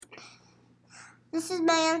This is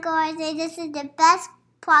my Uncle Isaiah. This is the best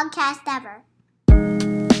podcast ever.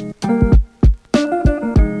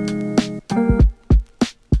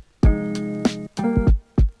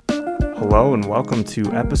 Hello and welcome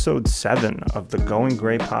to episode 7 of the Going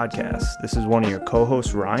Grey podcast. This is one of your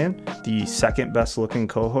co-hosts, Ryan, the second best looking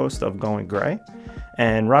co-host of Going Grey.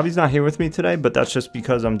 And Robbie's not here with me today, but that's just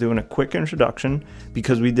because I'm doing a quick introduction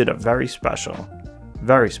because we did a very special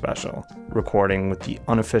recording with the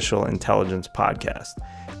Unofficial Intelligence Podcast.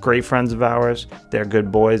 Great friends of ours. They're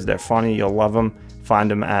good boys. They're funny. You'll love them. Find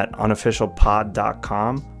them at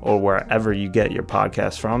unofficialpod.com or wherever you get your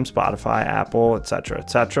podcasts from, Spotify, Apple, etc.,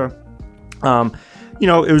 etc.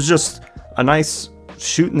 It was just a nice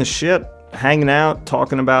shooting the shit, hanging out,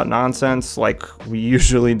 talking about nonsense like we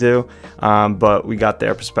usually do. But we got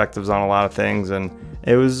their perspectives on a lot of things, and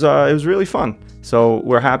it was really fun. So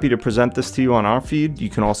we're happy to present this to you on our feed. You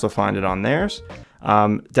can also find it on theirs.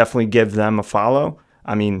 Definitely give them a follow.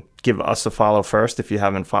 I mean, give us a follow first if you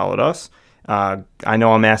haven't followed us. I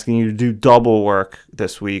know I'm asking you to do double work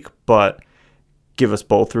this week, but give us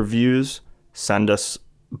both reviews. Send us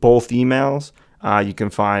both emails. You can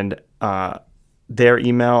find their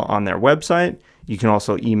email on their website. You can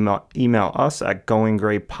also email us at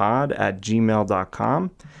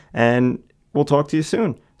goinggraypod@gmail.com. And we'll talk to you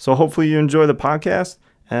soon. So hopefully you enjoy the podcast,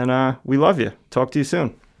 and we love you. Talk to you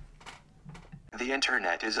soon. The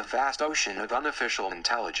internet is a vast ocean of unofficial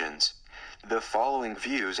intelligence. The following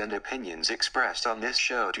views and opinions expressed on this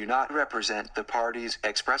show do not represent the parties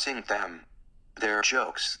expressing them. They're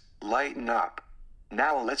jokes. Lighten up.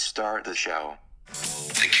 Now let's start the show.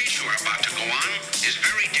 The case you are about to go on is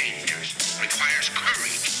very dangerous, requires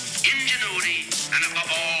courage, ingenuity, and above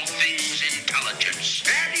all things, intelligence.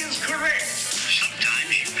 That is correct. Sometimes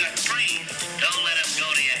you've got brains. Don't let them go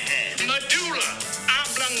to your head. Medulla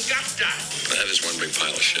oblongata. That is one big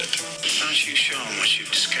pile of shit. Why don't you show them what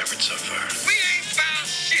you've discovered so far? We ain't found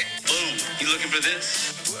shit. Boom. You looking for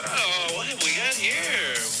this? Whoa, what have we got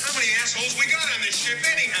here? How many assholes we got on this ship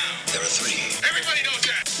anyhow? There are 3. Everybody knows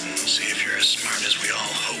that. See if you're as smart as we all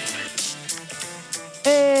hope.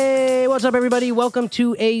 Hey, what's up, everybody? Welcome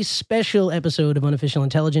to a special episode of Unofficial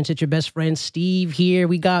Intelligence. It's your best friend, Steve, here.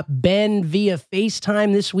 We got Ben via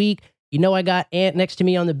FaceTime this week. You know I got Ant next to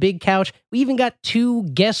me on the big couch. We even got 2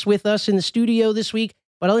 guests with us in the studio this week,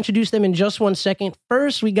 but I'll introduce them in just one second.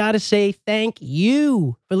 First, we got to say thank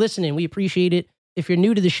you for listening. We appreciate it. If you're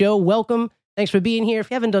new to the show, welcome. Thanks for being here. If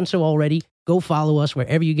you haven't done so already, go follow us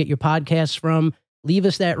wherever you get your podcasts from. Leave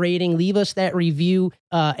us that rating. Leave us that review.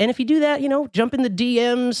 And if you do that, jump in the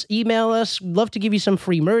DMs, email us. We'd love to give you some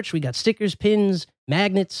free merch. We got stickers, pins,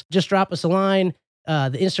 magnets. Just drop us a line.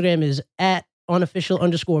 The Instagram is at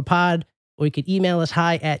unofficial_pod, or you could email us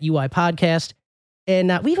hi@UI podcast.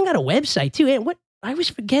 And we even got a website too. And I always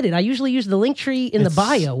forget it. I usually use the link tree in the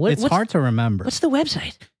bio. It's hard to remember. What's the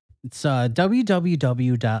website? It's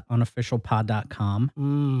www.unofficialpod.com,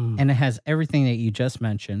 and it has everything that you just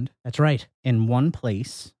mentioned. That's right. In one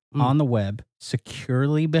place on the web,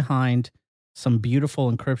 securely behind some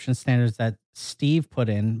beautiful encryption standards that Steve put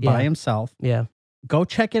in by himself. Yeah. Go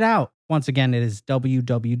check it out. Once again, it is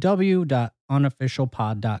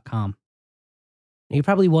www.unofficialpod.com. You're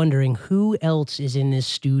probably wondering who else is in this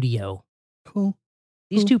studio. Cool.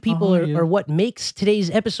 These 2 people are what makes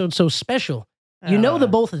today's episode so special. You know the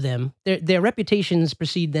both of them. Their reputations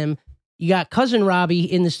precede them. You got cousin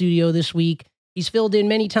Robbie in the studio this week. He's filled in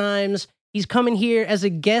many times. He's coming here as a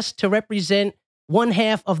guest to represent one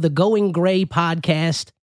half of the Going Grey podcast.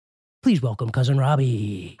 Please welcome cousin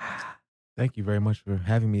Robbie. Thank you very much for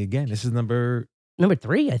having me again. This is number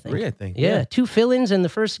 3, I think. 3, I think. Yeah, 2 fill-ins and the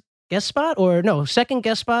first guest spot, or no, second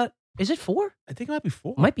guest spot. Is it 4? I think it might be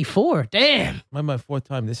 4. Might be 4. Damn. My 4th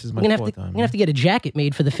time. This is my 4th time. We're gonna have to get a jacket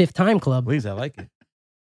made for the 5th time club. Please, I like it.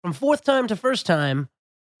 From 4th time to 1st time,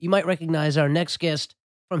 you might recognize our next guest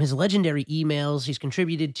from his legendary emails. He's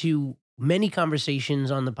contributed to many conversations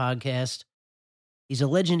on the podcast. He's a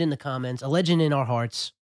legend in the comments, a legend in our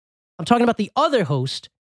hearts. I'm talking about the other host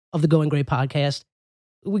of the Going Grey podcast.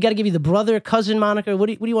 We got to give you the brother, cousin moniker. What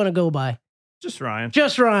do you want to go by? Just Ryan.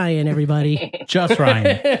 Just Ryan, everybody. Just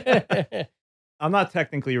Ryan. I'm not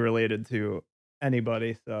technically related to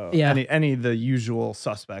anybody, so Yeah. any of the usual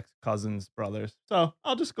suspects, cousins, brothers. So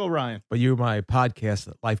I'll just go Ryan. But you're my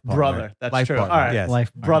podcast life partner. Brother, that's life true. Partner. All right. Yes.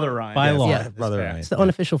 Life Brother Ryan. By law. Yeah. Brother fair. Ryan. It's the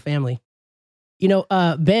unofficial family.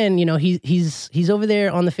 Ben, he's over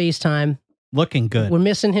there on the FaceTime. Looking good. We're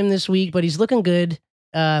missing him this week, but he's looking good.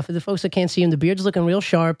 For the folks that can't see him, the beard's looking real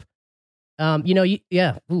sharp.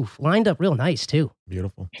 Lined up real nice too.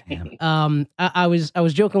 Beautiful. Damn. I was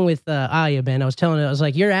joking with Aya, Ben. I was telling her, I was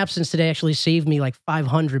like, your absence today actually saved me like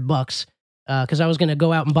 $500 because I was going to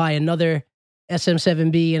go out and buy another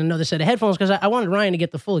SM7B and another set of headphones because I wanted Ryan to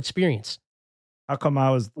get the full experience. How come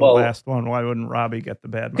I was the last one? Why wouldn't Robbie get the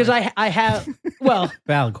bad? Because I have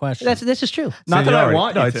valid question. This is true. Not that I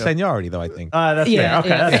want. No, you it's to. seniority though. I think. That's fair. Okay,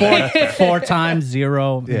 yeah. that's fair. 4 times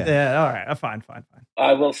 0. Yeah. All right. Fine.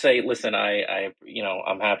 I will say, listen,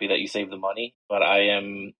 I'm happy that you saved the money, but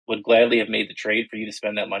would gladly have made the trade for you to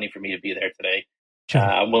spend that money for me to be there today. Sure.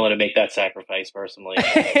 I'm willing to make that sacrifice personally,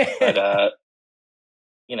 but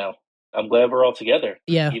I'm glad we're all together.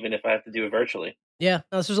 Yeah. Even if I have to do it virtually. Yeah.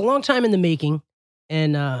 This was a long time in the making,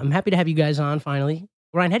 and I'm happy to have you guys on finally.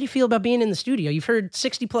 Ryan, how do you feel about being in the studio? You've heard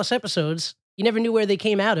 60 plus episodes. You never knew where they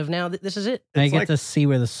came out of. Now this is it. And you get to see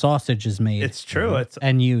where the sausage is made. It's true.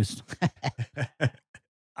 And used.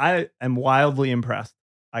 I am wildly impressed.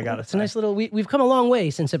 I gotta say, it's a nice little. We've come a long way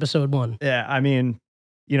since episode 1. Yeah, I mean,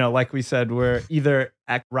 like we said, we're either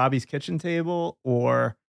at Robbie's kitchen table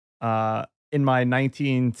or in my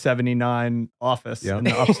 1979 office in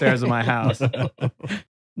the upstairs of my house.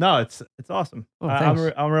 No, it's awesome. Oh,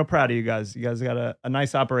 I'm real proud of you guys. You guys got a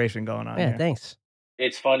nice operation going on. Yeah, here. Thanks.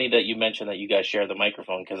 It's funny that you mentioned that you guys share the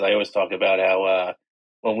microphone because I always talk about how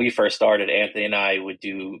when we first started, Anthony and I would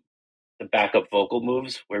do the backup vocal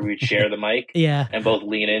moves where we'd share the mic and both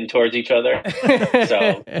lean in towards each other.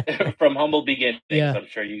 So from humble beginnings, I'm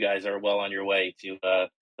sure you guys are well on your way to the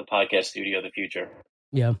podcast studio of the future.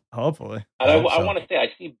 Yeah, hopefully. And I want to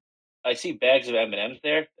say I see bags of M&Ms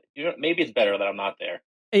there. Maybe it's better that I'm not there.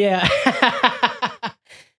 Yeah.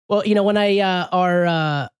 Well, when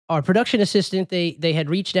our production assistant, they had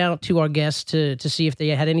reached out to our guests to see if they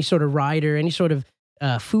had any sort of ride or any sort of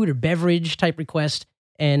food or beverage type request.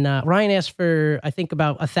 And Ryan asked for, I think,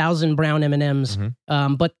 about 1,000 brown M&Ms.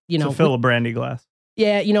 Mm-hmm. But to fill a brandy glass.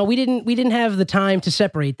 Yeah, we didn't have the time to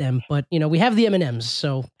separate them, but we have the M&Ms.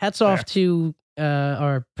 So hats off to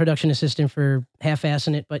our production assistant for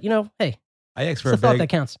half-assing it. But hey, I asked for it's a thought that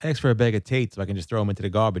counts. I asked for a bag of Tate so I can just throw them into the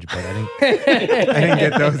garbage, but I didn't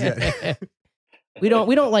get those yet. We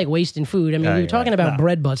don't like wasting food. I mean, we were talking about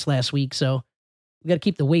bread butts last week, so we got to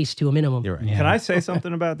keep the waste to a minimum. You're right. Yeah. Can I say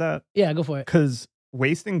something about that? Yeah, go for it. Because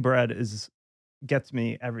wasting bread gets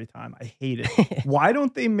me every time. I hate it. Why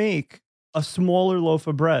don't they make a smaller loaf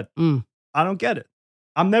of bread? I don't get it.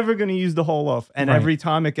 I'm never going to use the whole loaf, and every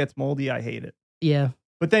time it gets moldy, I hate it. Yeah.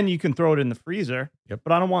 But then you can throw it in the freezer. Yep.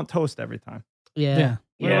 But I don't want toast every time. Yeah.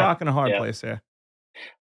 We're rocking a hard place here.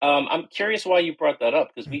 I'm curious why you brought that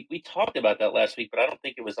up because we talked about that last week, but I don't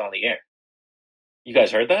think it was on the air. You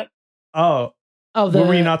guys heard that? Oh, were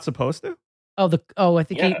we not supposed to? I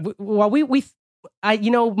think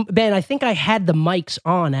Ben, I think I had the mics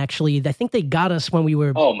on actually. I think they got us when we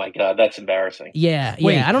were. Oh my God, that's embarrassing. Yeah.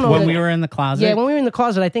 Wait, I don't know when we were in the closet. Yeah, when we were in the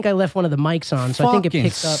closet, I think I left one of the mics on, so I think it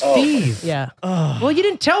picked up. Steve. Yeah. Well, you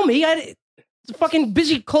didn't tell me. I was fucking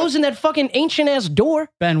busy closing that fucking ancient ass door.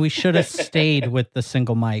 Ben, we should have stayed with the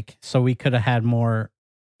single mic so we could have had more,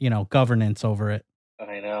 governance over it.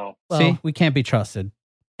 I know. See, we can't be trusted.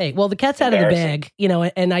 Hey, well, the cat's out of the bag,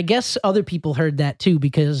 and I guess other people heard that too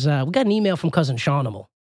because we got an email from cousin Shawnimal.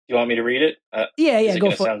 You want me to read it? Yeah, is it go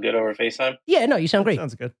gonna for it. Sound good over FaceTime? Yeah, no, you sound great.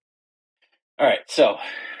 Sounds good. All right, so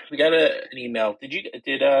we got an email. Did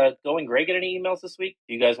Going Grey get any emails this week?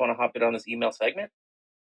 Do you guys want to hop in on this email segment?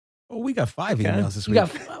 Oh, we got 5 emails this week.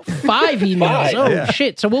 We got 5 emails. Oh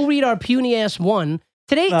shit! So we'll read our puny ass one.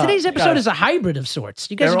 Today's episode is a hybrid of sorts.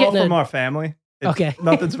 You guys They're are getting all from our family. Okay.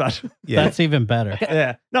 Nothing special. Yeah. That's even better.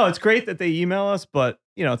 Yeah. No, it's great that they email us, but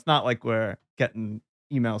it's not like we're getting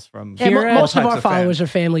emails from most of our followers are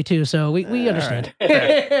family too, so we understand.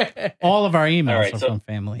 Right. All of our emails are from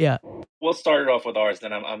family. Yeah. We'll start it off with ours,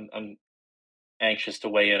 then I'm anxious to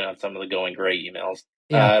weigh in on some of the Going Grey emails.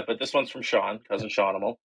 Yeah. But this one's from Sean, cousin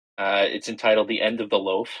Shawnimal. It's entitled The End of the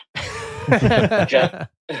Loaf.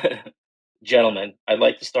 Gentlemen, I'd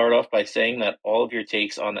like to start off by saying that all of your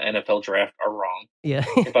takes on the NFL draft are wrong. Yeah.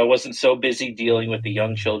 If I wasn't so busy dealing with the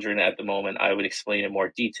young children at the moment, I would explain in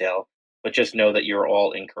more detail, but just know that you're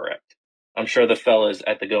all incorrect. I'm sure the fellas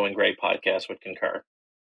at the Going Grey podcast would concur.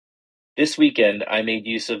 This weekend, I made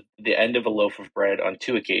use of the end of a loaf of bread on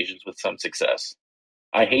 2 occasions with some success.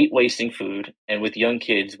 I hate wasting food, and with young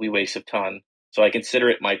kids, we waste a ton, so I consider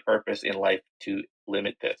it my purpose in life to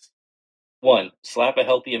limit this. 1, slap a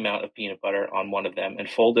healthy amount of peanut butter on one of them and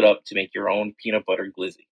fold it up to make your own peanut butter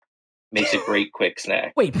glizzy. Makes a great quick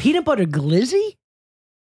snack. Wait, peanut butter glizzy?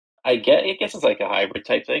 I guess it's like a hybrid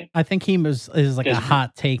type thing. I think is like a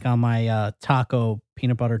hot take on my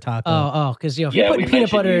peanut butter taco. Oh, because if you're putting peanut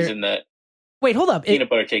butter. Using that Wait, hold up. Peanut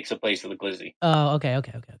butter takes the place of the glizzy. Oh, okay. All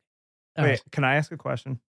Wait, right. can I ask a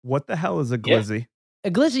question? What the hell is a glizzy?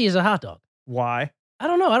 A glizzy is a hot dog. Why? I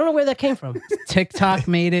don't know where that came from. TikTok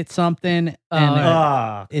made it something,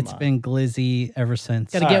 and it's been glizzy ever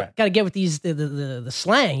since. Gotta get with these the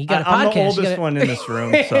slang. You got a I'm podcast. the oldest one in this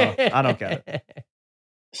room, so I don't get it.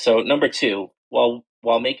 So number 2, while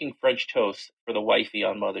making French toast for the wifey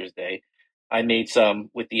on Mother's Day, I made some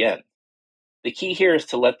with the end. The key here is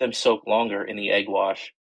to let them soak longer in the egg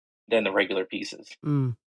wash than the regular pieces.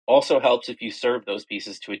 Also helps if you serve those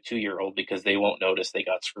pieces to a 2-year-old because they won't notice they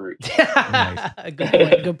got screwed.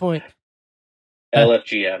 Good point.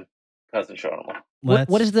 LFGM, cousin Sean.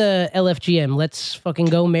 What is the LFGM? Let's fucking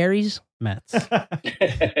go Marys? Mets.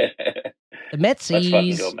 The Metsies. Let's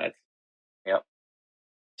fucking go Mets. Yep.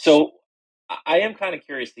 So I am kind of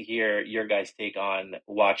curious to hear your guys' take on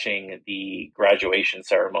watching the graduation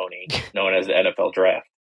ceremony known as the NFL Draft.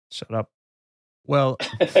 Shut up. Well,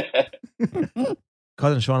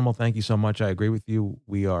 Cousin Sean, thank you so much. I agree with you.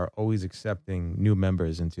 We are always accepting new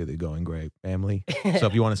members into the Going Gray family. So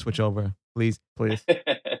if you want to switch over, please.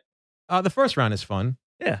 The first round is fun.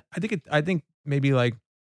 Yeah, I think maybe like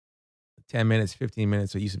 10 minutes, 15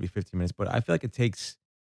 minutes. It used to be 15 minutes, but I feel like it takes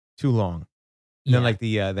too long. And then like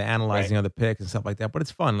the analyzing of the picks and stuff like that. But it's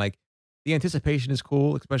fun. Like the anticipation is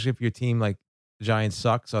cool, especially if your team like the Giants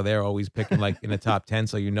suck, so they're always picking like in the top 10,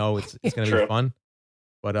 so you know it's going to be fun.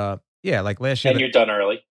 But yeah, like last year, and you're done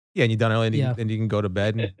early. Yeah, and you're done early, and you can go to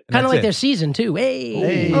bed. And kind of like their season too.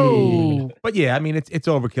 Hey. Oh. But yeah, I mean it's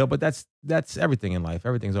overkill. But that's everything in life.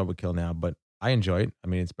 Everything's overkill now. But I enjoy it. I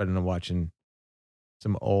mean, it's better than watching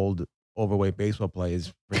some old overweight baseball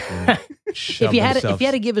players. If you had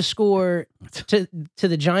to give a score to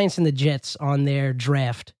the Giants and the Jets on their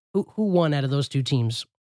draft, who won out of those two teams?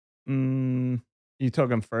 You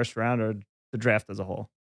talking first round or the draft as a whole?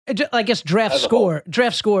 I guess draft score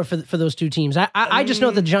for those two teams. I just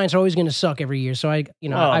know the Giants are always going to suck every year, so I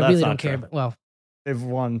really don't care. But, well, they've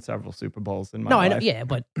won several Super Bowls in my life. I know, yeah,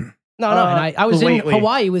 but and I was in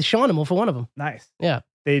Hawaii with Seanimal for one of them. Nice, yeah.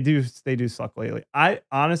 They do suck lately. I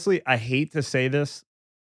honestly hate to say this,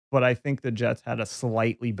 but I think the Jets had a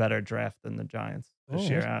slightly better draft than the Giants this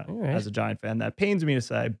year. Right. As a Giant fan, that pains me to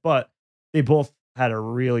say, but they both had a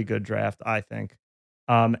really good draft, I think.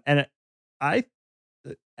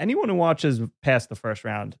 Anyone who watches past the first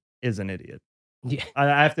round is an idiot. Yeah,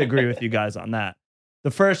 I have to agree with you guys on that.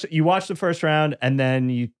 You watch the first round and then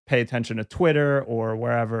you pay attention to Twitter or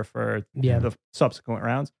wherever for the subsequent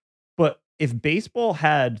rounds. But if baseball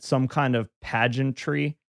had some kind of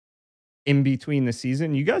pageantry in between the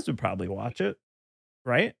season, you guys would probably watch it,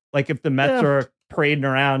 right? Like if the Mets are parading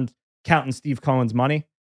around counting Steve Cohen's money,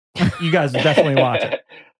 you guys would definitely watch it.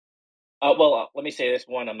 Well, let me say this.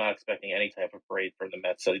 One, I'm not expecting any type of parade from the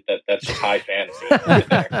Mets, so that's just high fantasy.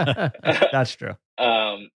 That's true.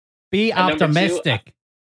 Be optimistic.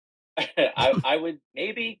 I would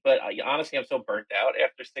maybe, but honestly, I'm so burnt out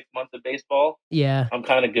after 6 months of baseball. Yeah, I'm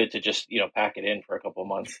kind of good to just pack it in for a couple of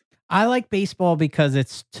months. I like baseball because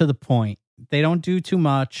it's to the point. They don't do too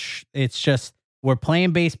much. It's just we're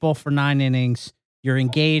playing baseball for 9 innings. You're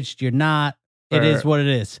engaged. You're not. It is what it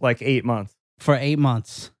is. Like 8 months. For 8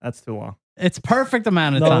 months. That's too long. It's perfect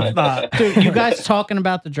amount of time. It's not. Dude, you guys talking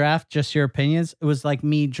about the draft, just your opinions. It was like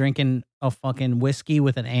me drinking a fucking whiskey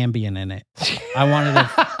with an Ambien in it.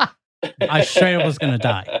 I straight up was going to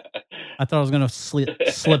die. I thought I was going to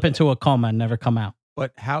slip into a coma and never come out.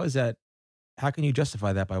 But how is that? How can you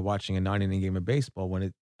justify that by watching a 9-inning game of baseball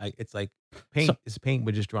when it's like paint? It's paint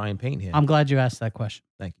with just drying paint here. I'm glad you asked that question.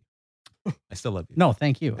 Thank you. I still love you. No,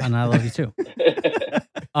 thank you. And I love you too.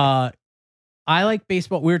 I like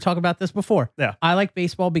baseball. We were talking about this before. Yeah. I like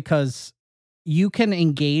baseball because you can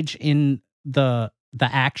engage in the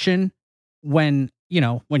action when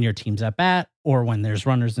your team's at bat or when there's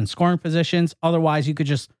runners in scoring positions. Otherwise, you could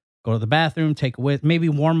just go to the bathroom, take a whiff, maybe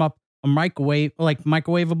warm up a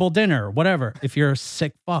microwavable dinner or whatever if you're a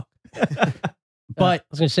sick fuck. But I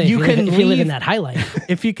was going to say, if you live in that high life.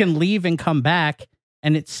 If you can leave and come back,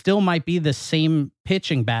 and it still might be the same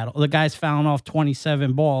pitching battle. The guy's fouling off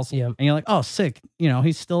 27 balls. Yeah. And you're like, oh, sick.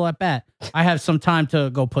 He's still at bat. I have some time to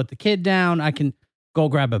go put the kid down. I can go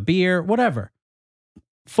grab a beer, whatever.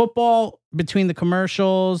 Football, between the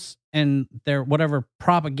commercials and their whatever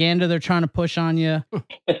propaganda they're trying to push on you.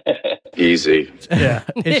 Easy. Yeah.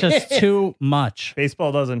 It's just too much.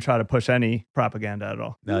 Baseball doesn't try to push any propaganda at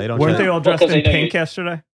all. No, they don't. Weren't they all dressed in pink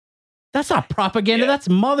yesterday? That's not propaganda. Yeah. That's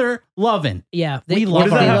mother loving. Yeah, we love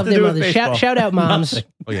their mothers. Shout out moms.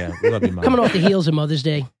 Oh yeah, we love you, mom. Coming off the heels of Mother's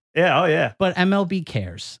Day. Yeah, oh yeah. But MLB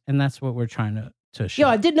cares, and that's what we're trying to show. Yo,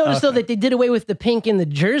 I did notice though that they did away with the pink in the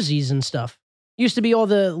jerseys and stuff. Used to be all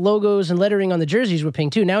the logos and lettering on the jerseys were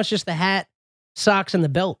pink too. Now it's just the hat, socks, and the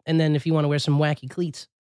belt, and then if you want to wear some wacky cleats.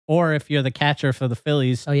 Or if you're the catcher for the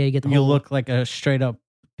Phillies, Oh yeah, you get the you whole look like a straight up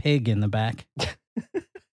pig in the back.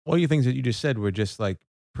 All your things that you just said were just like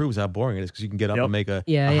proves how boring it is because you can get up and make a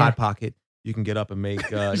Yeah. hot pocket. You can get up and make.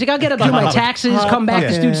 He's like, I'll get up, do my taxes, come back.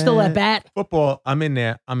 This dude's still at bat. Football, I'm in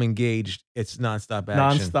there. I'm engaged. It's nonstop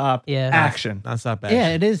action. Nonstop action. Nonstop action. Yeah,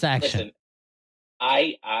 it is action. Listen,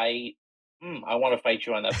 I want to fight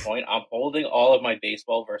you on that point. I'm holding all of my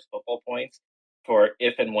baseball versus football points for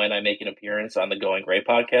if and when I make an appearance on the Going Gray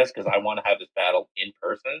podcast because I want to have this battle in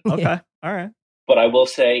person. Okay. All right. But I will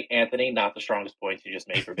say, Anthony, not the strongest points you just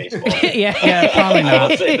made for baseball. Yeah, probably I will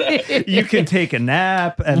not. say that. You can take a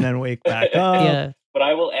nap and then wake back up. Yeah. But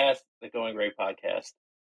I will ask the Going Gray podcast: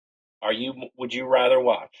 would you rather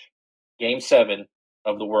watch Game 7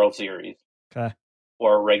 of the World Series, Okay.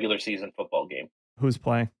 or a regular season football game? Who's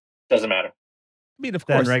playing? Doesn't matter. I mean, of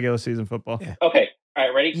Then course. regular season football. Yeah. Okay. All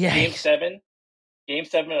right. Ready? Yikes. Game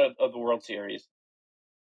 7 of the World Series.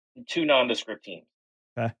 2 nondescript teams.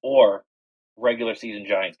 Okay. Or regular season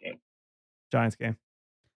Giants game. Giants game.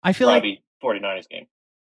 I feel like Robbie 49ers game.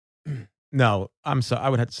 No, I'm sorry. I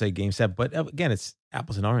would have to say Game 7, but again, it's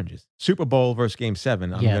apples and oranges. Super Bowl versus Game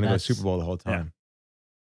 7. I'm Yeah, going to go that's- Super Bowl the whole time.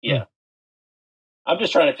 Yeah. I'm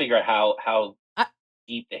just trying to figure out how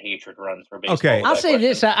deep the hatred runs for baseball. Okay. with I'll that say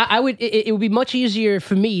this: question. I would. It would be much easier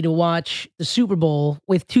for me to watch the Super Bowl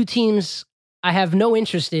with two teams I have no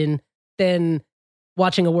interest in than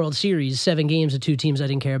watching a World Series, 7 games of 2 teams I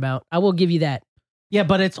didn't care about. I will give you that. yeah,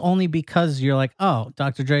 but it's only because you're like, oh,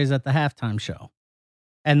 Dr. Dre's at the halftime show,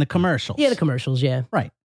 and the commercials. Yeah, the commercials. Yeah.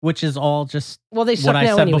 right, which is all just Well, they suck what I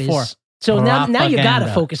now said anyways. before. So now you got to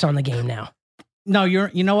Propaganda. focus on the game now. no.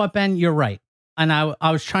 You know what, Ben? You're right, and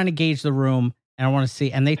I was trying to gauge the room, and I want to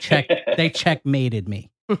see, and they checkmated me.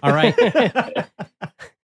 All right.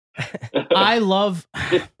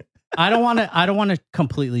 I don't want to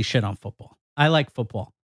completely shit on football. I like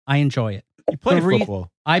football. I enjoy it. You play The re-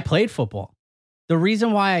 football. I played football. The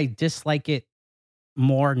reason why I dislike it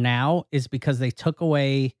more now is because they took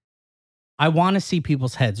away. I want to see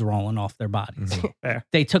people's heads rolling off their bodies. Mhm. Fair.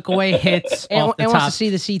 They took away hits off the And wants top. to see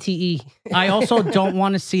the CTE. I also don't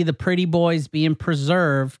want to see the pretty boys being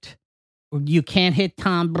preserved. You can't hit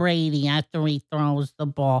Tom Brady after he throws the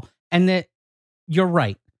ball. And that you're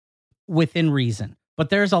right, within reason. But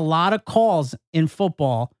there's a lot of calls in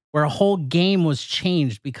football where a whole game was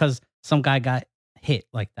changed because some guy got hit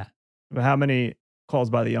like that. But how many calls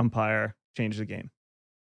by the umpire changed the game?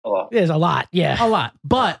 A lot. There's a lot. Yeah. A lot.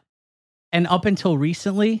 But, and up until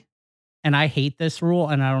recently, and I hate this rule,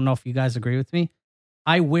 and I don't know if you guys agree with me,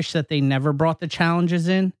 I wish that they never brought the challenges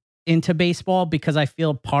into baseball because I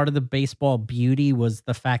feel part of the baseball beauty was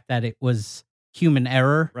the fact that it was human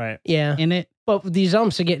error Right. Yeah. in it. But these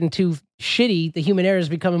umps are getting too shitty. The human error is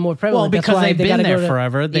becoming more Well, prevalent. That's because why they've they been gotta there go to-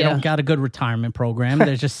 forever. They Yeah. don't got a good retirement program.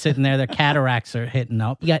 They're just sitting there. Their cataracts are hitting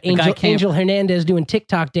up. You got The guy can't- Angel Hernandez doing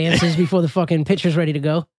TikTok dances before the fucking pitcher's ready to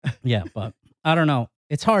go. Yeah, but I don't know.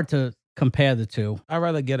 It's hard to compare the two. I'd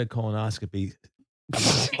rather get a colonoscopy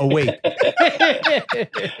awake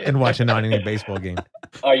and watch a 9-inning baseball game.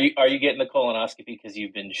 Are you getting the colonoscopy because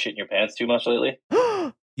you've been shitting your pants too much lately?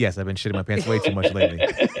 Yes, I've been shitting my pants way too much lately.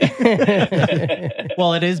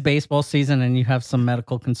 Well, it is baseball season and you have some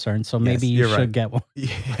medical concerns, so maybe Yes, you you're should right. get one.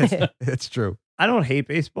 Yes, it's true. I don't hate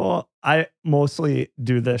baseball. I mostly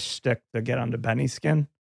do this shtick to get under Benny's skin.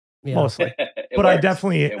 Yeah. Mostly. It But I works.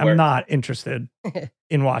 definitely It am works. not interested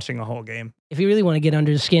in watching a whole game. If you really want to get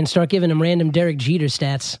under the skin, start giving them random Derek Jeter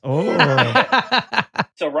stats. Oh.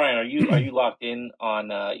 So Ryan, are you locked in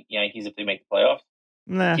on Yankees if they make the playoffs?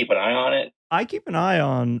 Nah. Keep an eye on it. I keep an eye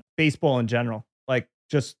on baseball in general, like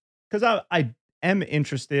just because I am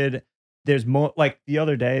interested. There's more like the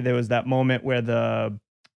other day there was that moment where the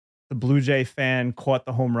Blue Jay fan caught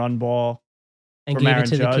the home run ball And from gave Aaron it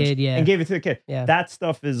to Judge the kid. Yeah. and gave it to the kid. Yeah. That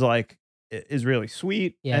stuff is like is really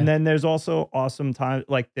sweet. Yeah. And then there's also awesome time.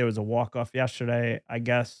 Like there was a walk off yesterday, I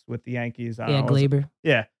guess, with the Yankees. I don't Yeah, know, it was- Glaber.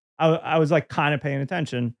 yeah, I was like kind of paying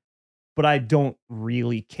attention, but I don't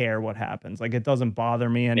really care what happens. Like it doesn't bother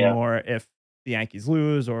me anymore if the Yankees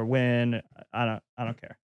lose or win. I don't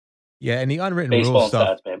care. Yeah, and the unwritten Baseball rule and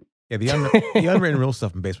stuff. stats, babe. Yeah, the unwritten rule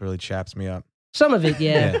stuff in baseball really chaps me up. Some of it,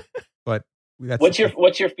 yeah. But that's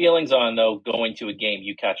What's your feelings on though going to a game?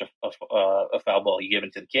 You catch a foul ball, you give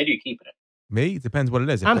it to the kid, you keeping it. me. It depends what it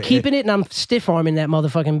is. If I'm it- keeping it and I'm stiff arming that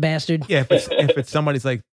motherfucking bastard. Yeah, if it's somebody's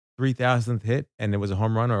like 3,000th hit and it was a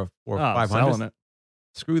home run or Oh, 500, selling it.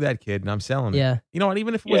 screw that kid, and I'm selling it. Yeah. You know what?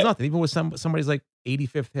 Even if it was Yeah. nothing, even with somebody's like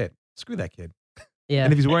 85th hit, screw that kid. Yeah.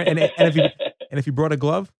 And if he's wearing and if he brought a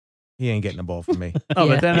glove, He ain't getting the ball from me. Oh, Yeah.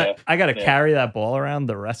 but then Yeah. I got to Yeah. carry that ball around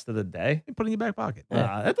the rest of the day. Put it in your back pocket.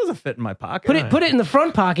 That doesn't fit in my pocket. Put it in the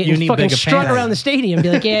front pocket You and need fucking bigger strut pants. around the stadium. Be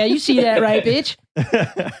like, yeah, you see that, right, bitch?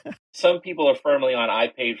 Some people are firmly on, I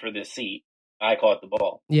paid for this seat. I caught the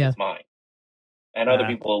ball. Yeah. It's mine. And other Nah.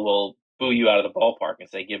 people will boo you out of the ballpark and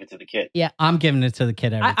say, give it to the kid. I'm giving it to the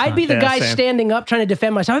kid every time. I'd be the Yeah, guy same. standing up trying to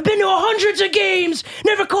defend myself. I've been to hundreds of games,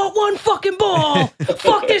 never caught one fucking ball.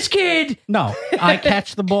 Fuck this kid. No, I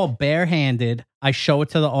catch the ball barehanded. I show it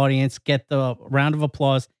to the audience, get the round of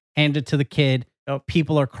applause, hand it to the kid. Nope.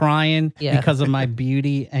 People are crying Yeah. because of my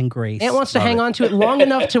beauty and grace. Ant wants to Love hang it. on to it long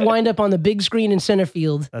enough to wind up on the big screen in center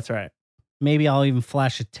field. That's right. Maybe I'll even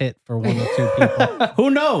flash a tit for one or two people. Who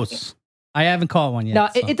knows? I haven't caught one yet. Now,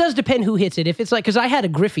 so. it does depend who hits it. If it's like, because I had a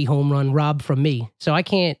Griffey home run robbed from me, so I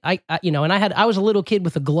can't, and I was a little kid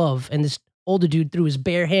with a glove, and this older dude threw his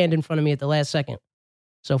bare hand in front of me at the last second.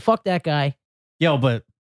 So fuck that guy. Yo, but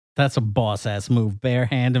that's a boss ass move. Bare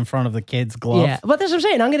hand in front of the kid's glove. Yeah, but that's what I'm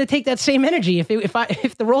saying. I'm gonna take that same energy if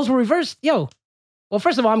the roles were reversed. Well,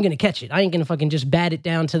 first of all, I'm gonna catch it. I ain't gonna fucking just bat it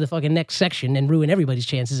down to the fucking next section and ruin everybody's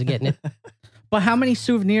chances of getting it. But how many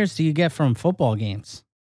souvenirs do you get from football games?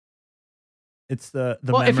 It's the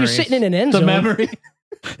Well, if you're memories. sitting in an end The zone, memory,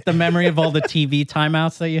 the memory of all the TV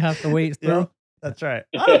timeouts that you have to wait through. Yeah, that's right.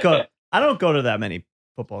 I don't go to that many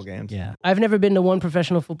football games. Yeah. I've never been to one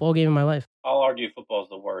professional football game in my life. I'll argue football's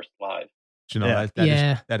the worst live. You know,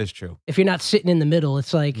 Yeah. that is true. If you're not sitting in the middle,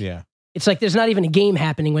 it's like Yeah. there's not even a game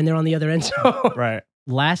happening when they're on the other end zone. Right.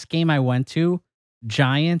 Last game I went to,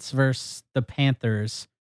 Giants versus the Panthers,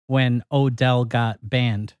 when Odell got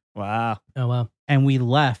banned. Wow. Oh wow. And we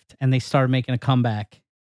left and they started making a comeback.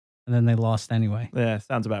 And then they lost anyway. Yeah,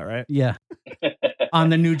 sounds about right. Yeah. On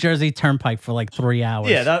the New Jersey Turnpike for like 3 hours.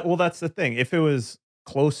 Yeah, that's the thing. If it was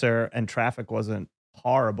closer and traffic wasn't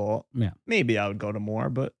horrible, Yeah. maybe I would go to more,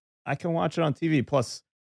 but I can watch it on TV. Plus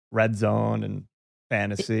Red Zone and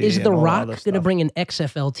fantasy. Is and The all that Rock other going to stuff. bring an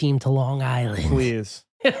XFL team to Long Island? Please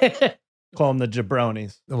call them the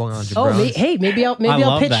jabronis. The Long Island Oh, Browns. hey, maybe I'll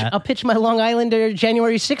love pitch that. I'll pitch my Long Islander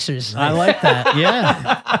January Sixers. I like that.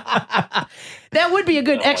 Yeah. That would be a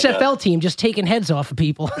good Oh my XFL team, just taking heads off of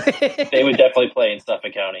people. They would definitely play in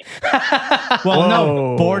Suffolk County. Well,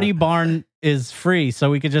 Whoa. no, Bordy Barn is free, so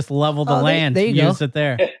we could just level the Oh, land, there you use go. it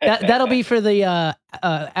there. That'll be for the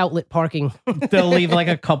outlet parking. They'll leave like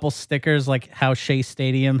a couple stickers, like how Shea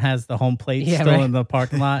Stadium has the home plate Yeah, still right. in the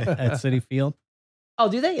parking lot at Citi Field. Oh,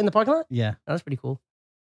 do they in the parking lot? Yeah. Oh, that's pretty cool.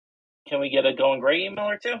 Can we get a Going Gray email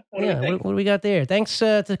or two? What do Yeah, you think? what do we got there? Thanks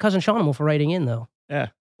to Cousin Shawnable for writing in, though. Yeah.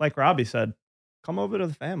 Like Robbie said, come over to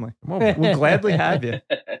the family. Come over. We'll gladly have you.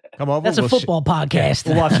 Come over. That's a we'll football podcast.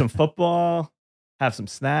 We'll watch some football, have some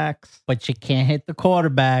snacks. But you can't hit the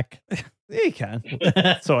quarterback. Yeah, you can.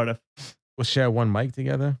 Sort of. we'll share one mic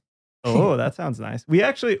together. Oh, that sounds nice. We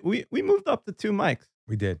actually we moved up to 2 mics.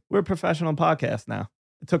 We did. We're a professional podcast now.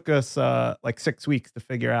 It took us like 6 weeks to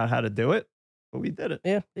figure out how to do it, but we did it.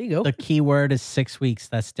 Yeah, there you go. The key word is 6 weeks.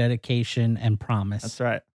 That's dedication and promise. That's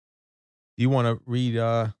right. Do you want to read?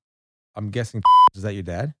 I'm guessing. Is that your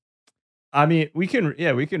dad? I mean, we can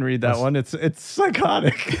read that Let's- one. It's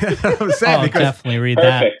psychotic. I'm saying Oh, because definitely read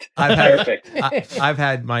that. Perfect. I've had- Perfect. I've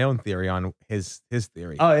had my own theory on his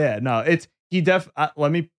theory. Oh yeah, no, it's he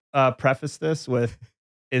let me preface this with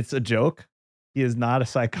it's a joke. He is not a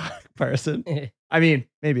psychotic person. I mean,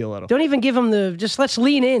 maybe a little. Don't even give him let's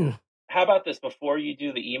lean in. How about this? Before you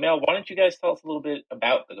do the email, why don't you guys tell us a little bit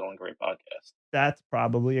about the Going Gray podcast? That's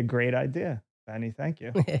probably a great idea, Benny. Thank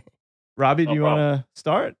you. Robbie, do No you problem. want to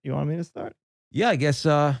start? You want me to start? Yeah, I guess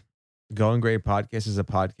Going Gray podcast is a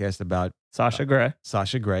podcast about Sasha Grey.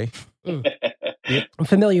 Sasha Grey, I'm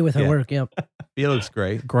familiar with her Yeah. work. Yep. Felix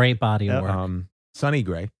Gray, Great body of Yeah. work. Sonny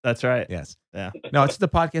Gray. That's right. Yes. Yeah. No, it's the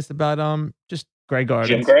podcast about just Grey Gardens.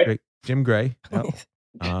 Jim Gray? Jim Gray. Yep.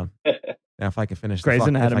 Now, if I can finish, Grey's if I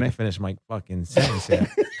Anatomy. can finish my fucking sentence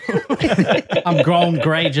here. I'm growing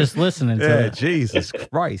gray just listening to Yeah, it. Jesus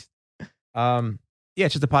Christ. Yeah,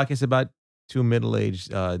 it's just a podcast about 2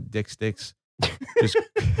 middle-aged dick sticks, just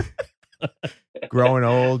growing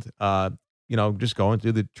old. Just going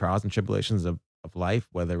through the trials and tribulations of life.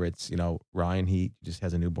 Whether it's Ryan, he just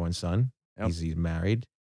has a newborn son. Yep. He's married.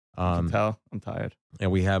 You can tell I'm tired.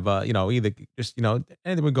 And we have either just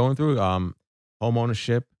anything we're going through, home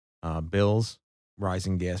ownership, bills,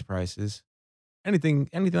 rising gas prices, anything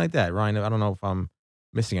like that. Ryan, I don't know if I'm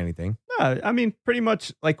missing anything. No, I mean, pretty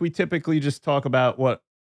much like we typically just talk about what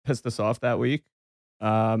pissed us off that week,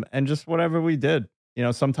 and just whatever we did.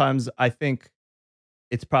 Sometimes I think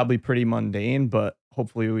it's probably pretty mundane, but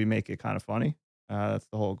hopefully we make it kind of funny. That's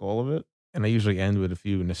the whole goal of it. And I usually end with a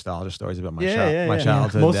few nostalgia stories about my my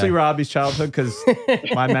childhood. Mostly Robbie's childhood because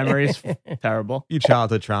my memory is terrible. Few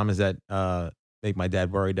childhood traumas that make my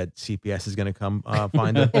dad worried that CPS is going to come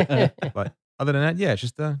find him. But other than that, yeah, it's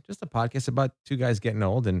just a podcast about two guys getting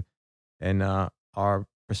old and our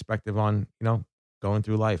perspective on going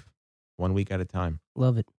through life 1 week at a time.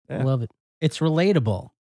 Love it. Yeah. Love it. It's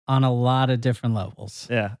relatable on a lot of different levels.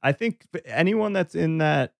 Yeah, I think anyone that's in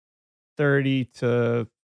that 30 to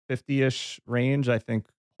 50-ish range, I think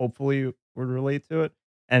hopefully would relate to it.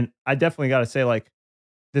 And I definitely got to say, like,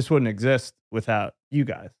 this wouldn't exist without you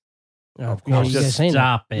guys. Oh, Of you course. guys saying that.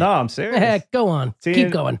 Stop it. No, I'm serious. Heck, go on.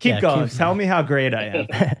 Keep going. Keep Yeah, going. keep Tell going. me how great I am.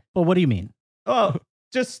 Well, what do you mean? Oh,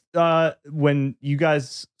 just when you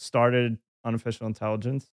guys started Unofficial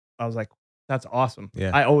Intelligence, I was like, that's awesome.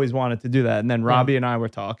 Yeah. I always wanted to do that. And then Robbie and I were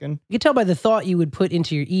talking. You can tell by the thought you would put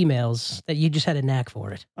into your emails that you just had a knack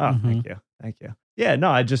for it. Oh, thank you. Thank you. Yeah, no,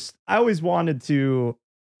 I always wanted to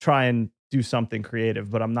try and do something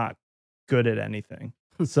creative, but I'm not good at anything.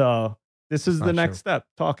 So this is Not the next true. step,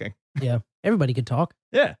 talking. Yeah. Everybody could talk.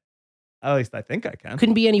 Yeah. At least I think I can.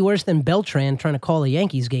 Couldn't be any worse than Beltran trying to call a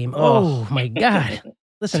Yankees game. Oh, my God.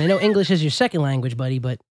 Listen, I know English is your second language, buddy,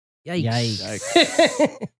 but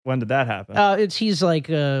yikes. When did that happen? He's like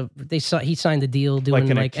he signed the deal doing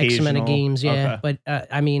Like an like X amount of occasional- games, yeah. okay. But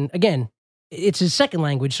I mean, again, it's his second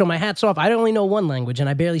language, so my hat's off. I only know one language, and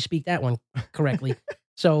I barely speak that one correctly.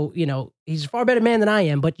 So he's a far better man than I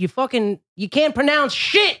am. But you can't pronounce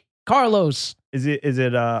shit, Carlos. Is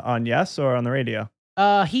it on Yes or on the radio?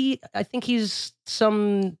 I think he's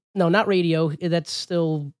not radio. That's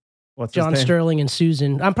still What's John his name? Sterling and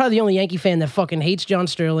Susan. I'm probably the only Yankee fan that fucking hates John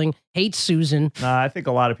Sterling, hates Susan. Nah, I think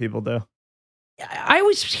a lot of people do. I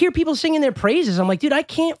always hear people singing their praises. I'm like, dude, I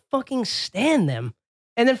can't fucking stand them.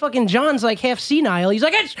 And then fucking John's like half senile. He's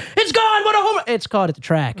like, it's gone. What a home! It's caught at the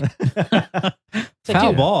track. It's like, Foul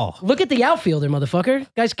dude, ball. Look at the outfielder, motherfucker.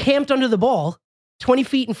 Guy's camped under the ball, 20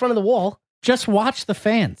 feet in front of the wall. Just watch the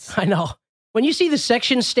fans. I know. When you see the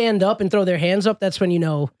section stand up and throw their hands up, that's when you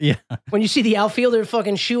know. Yeah. When you see the outfielder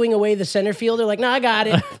fucking shooing away the center fielder, like, nah, I got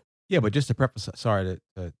it. Yeah, but just to preface, sorry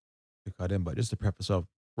to cut in, but just to preface of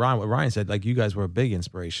what Ryan said, like you guys were a big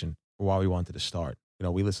inspiration for why we wanted to start.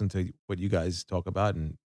 We listened to what you guys talk about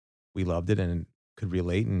and we loved it and could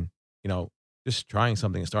relate. And, just trying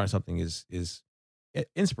something and starting something is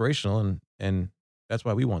inspirational. And that's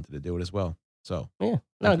why we wanted to do it as well. So, Yeah.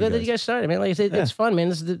 No, good that you guys started, man. Like I said, Yeah. it's fun, man.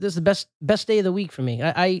 This is the best day of the week for me.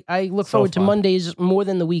 I look So forward to fun. Mondays more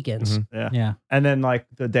than the weekends. Mhm. Yeah. Yeah. And then like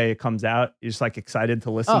the day it comes out, you're just like excited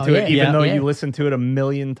to listen Oh, to it, yeah. even Yeah. though Yeah. you listened to it a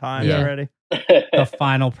million times Yeah. already. The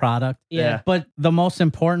final product. Yeah. But the most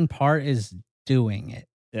important part is doing it.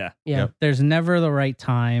 Yeah. Yep. There's never the right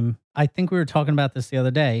time. I think we were talking about this the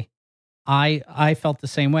other day. I felt the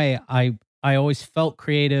same way. I always felt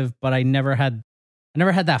creative, but I never had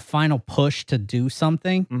that final push to do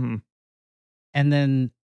something. Mm-hmm. And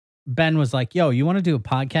then Ben was like, "Yo, you want to do a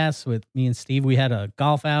podcast with me and Steve? We had a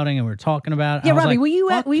golf outing and we were talking about it." Yeah, I was Robbie,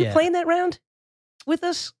 like, were you "Fuck playing that round with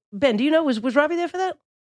us? Ben, do you know, was Robbie there for that?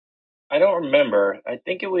 I don't remember. I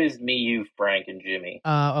think it was me, you, Frank, and Jimmy.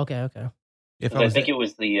 Okay. If 'Cause I think it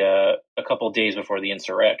was the a couple days before the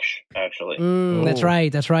insurrection, actually. That's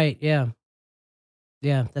Oh. right. Yeah.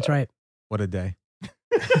 Yeah, that's right. what a day.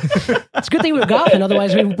 It's a good thing we were golfing.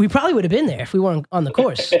 Otherwise, we probably would have been there if we weren't on the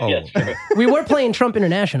course. Oh, Yeah, true. We were playing Trump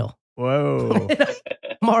International, Whoa.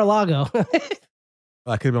 Mar-a-Lago. Well,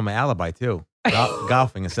 that could have been my alibi too.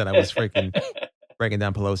 Golfing instead, I was freaking breaking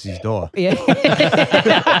down Pelosi's door. Yeah.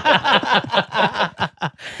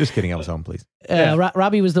 Just kidding. I was home, please.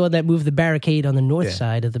 Robbie was the one that moved the barricade on the north Yeah.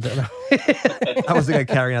 side of the building. I was the guy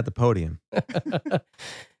carrying out the podium.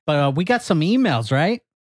 But we got some emails, right?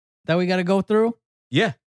 That we got to go through.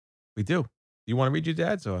 Yeah, we do. You want to read your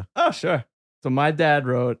dad's or? Oh, sure. So my dad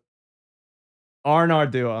wrote R&R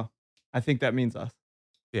duo. I think that means us.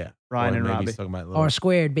 Yeah, Ryan Or and maybe Robbie. he's talking about a little R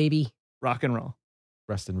squared, baby. Rock and roll.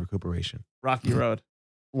 rest and recuperation. Rocky Road.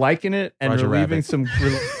 Liking it and Roger reliving Rabbit. some.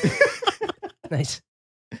 Nice.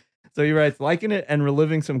 So he writes, liking it and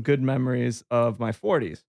reliving some good memories of my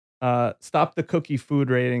 40s. Stop the cookie food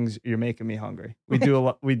ratings. You're making me hungry. We do a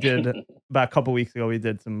lot. We did about a couple weeks ago. We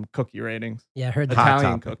did some cookie ratings. Yeah, I heard that. Hot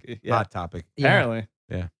Italian topic. cookie. Yeah, Hot topic. Yeah. apparently.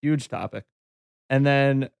 Yeah. Huge topic. And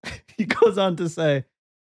then he goes on to say,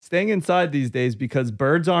 staying inside these days because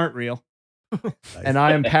birds aren't real. And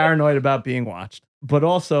I am paranoid about being watched, but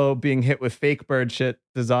also being hit with fake bird shit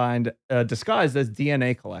disguised as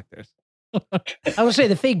DNA collectors. I would say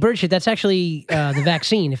the fake bird shit, that's actually the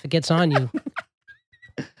vaccine if it gets on you.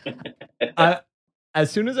 As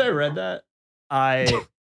soon as I read that, I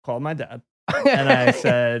called my dad and I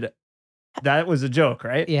said, That was a joke,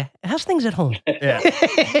 right? Yeah. How's things at home?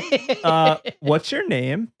 Yeah. What's your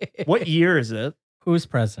name? What year is it? Who's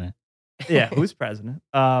president? Yeah, who's president?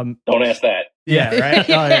 Don't ask that. Yeah, right?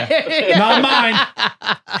 Oh, yeah. Not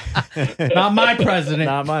mine. Not my president.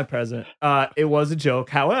 Not my president. It was a joke.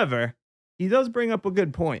 However, he does bring up a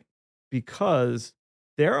good point because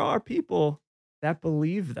there are people that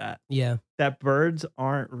believe that birds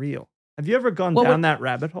aren't real. Have you ever gone down that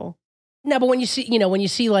rabbit hole? No, but when you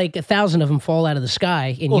see like 1,000 of them fall out of the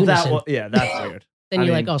sky in unison, that's weird. then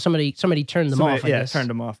you're like, oh, somebody turned them off. I guess. Turned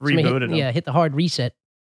them off, Somebody rebooted them. Yeah, hit the hard reset.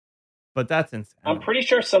 But that's insane. I'm pretty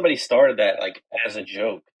sure somebody started that like as a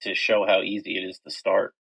joke to show how easy it is to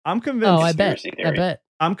start. I'm convinced. Oh, I bet. Theory. I bet.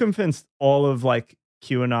 I'm convinced all of like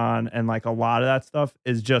QAnon and like a lot of that stuff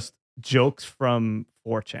is just jokes from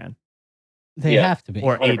 4chan. They have to be.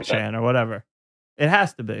 Or 100%. 8chan or whatever. It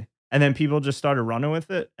has to be. And then people just started running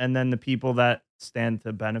with it. And then the people that stand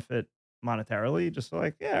to benefit monetarily just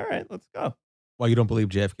like, yeah, all right, let's go. Well, you don't believe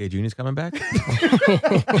JFK Jr. is coming back?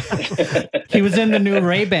 He was in the new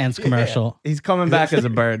Ray-Bans commercial. Yeah. He's coming back as a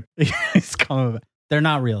bird. He's coming back. They're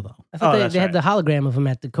not real, though. I thought they had right. the hologram of him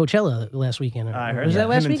at the Coachella last weekend. I heard was that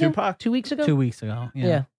last him and weekend? Tupac? 2 weeks ago? 2 weeks ago.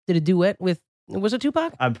 Yeah. Did a duet with, was it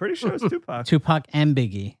Tupac? I'm pretty sure it's Tupac. Tupac and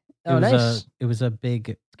Biggie. Oh, nice. It was a big.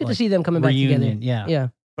 It's good to see them coming back reunion, together. Yeah. Yeah.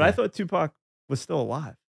 But I thought Tupac was still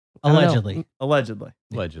alive. Allegedly. Allegedly.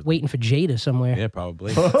 Waiting for Jada somewhere. Yeah,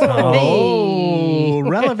 probably. Oh,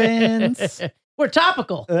 relevance. We're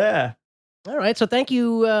topical. Yeah. All right. So thank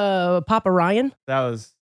you, Papa Ryan. That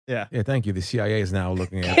was, yeah. Yeah, thank you. The CIA is now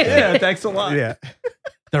looking at Yeah, thanks a lot. Yeah.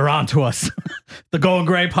 They're on to us. The Going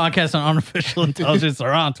Gray podcast on Unofficial Intelligence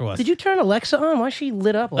are on to us. Did you turn Alexa on? Why is she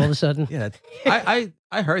lit up all of a sudden? Yeah.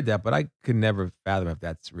 I heard that, but I could never fathom if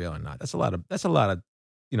that's real or not. That's a lot of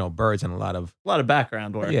birds and a lot of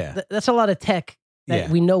background work. Yeah. That's a lot of tech that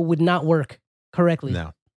we know would not work correctly.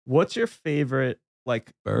 No. What's your favorite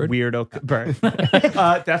like Bird? weirdo bird?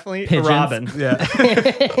 Definitely Pigeons. a robin. Yeah.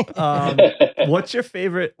 What's your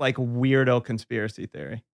favorite like weirdo conspiracy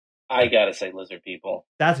theory? I gotta say, lizard people.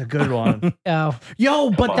 That's a good one. Oh. Yo,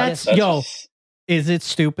 but Come on, that's yo. Is it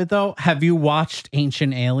stupid though? Have you watched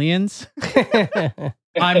Ancient Aliens?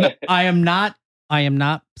 I am not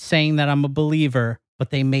saying that I'm a believer,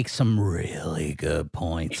 but they make some really good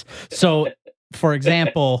points. So, for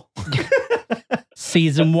example,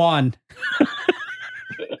 season 1,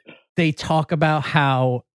 they talk about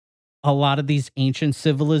how a lot of these ancient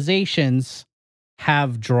civilizations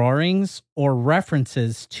have drawings or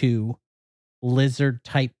references to lizard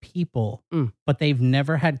type people, but they've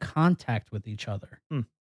never had contact with each other. I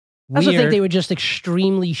also think they were just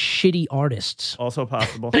extremely shitty artists. Also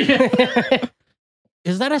possible.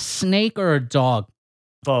 Is that a snake or a dog?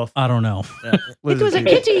 Both. I don't know. Yeah. It was a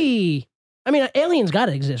kitty. I mean, aliens got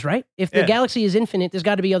to exist, right? If the Yeah. galaxy is infinite, there's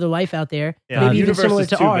got to be other life out there. Yeah, Maybe the even universe similar is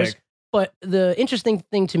to too ours. big. But the interesting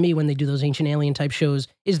thing to me when they do those ancient alien type shows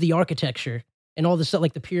is the architecture and all the stuff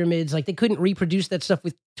like the pyramids. Like they couldn't reproduce that stuff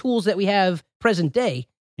with tools that we have present day,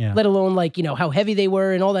 let alone like, how heavy they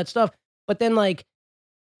were and all that stuff. But then like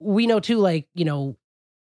we know too, like,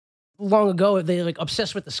 long ago, they like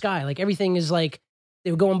obsessed with the sky. Like everything is like they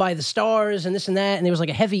were going by the stars and this and that. And there was like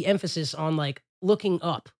a heavy emphasis on like looking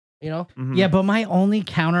up, Mhm. Yeah, but my only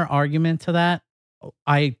counter argument to that,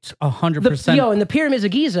 I 100%. And the pyramids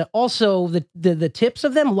of Giza, also the tips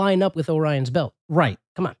of them line up with Orion's belt. Right.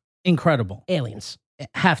 Come on. Incredible. Aliens.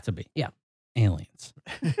 Have to be. Yeah. Aliens.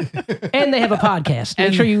 And they have a podcast.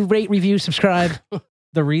 Make sure you rate, review, subscribe.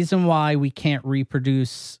 The reason why we can't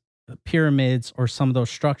reproduce pyramids or some of those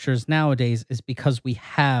structures nowadays is because we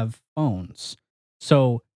have phones.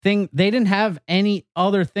 So they didn't have any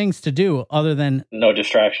other things to do other than No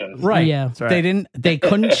distraction. right. Yeah. That's right. They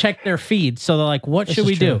couldn't check their feed. So they're like, what This should is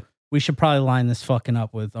we do? true. We should probably line this fucking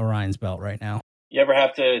up with Orion's belt right now. You ever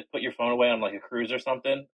have to put your phone away on like a cruise or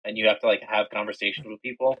something, and you have to like have conversations with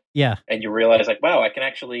people, Yeah. and you realize like, wow, I can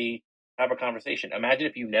actually have a conversation. Imagine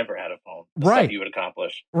if you never had a phone, the Right. stuff you would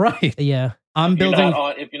accomplish. Right. Yeah. I'm If you're building.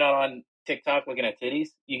 not on TikTok looking at titties,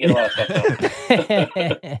 you get a lot of stuff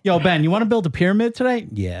done. Yo, Ben, you want to build a pyramid today?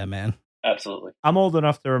 Yeah, man. Absolutely. I'm old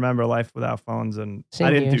enough to remember life without phones, and Same I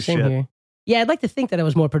didn't here, do same shit. here. Yeah, I'd like to think that I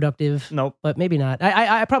was more productive. Nope. But maybe not.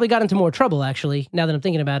 I probably got into more trouble, actually, now that I'm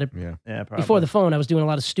thinking about it. Yeah. Yeah, probably. Before the phone, I was doing a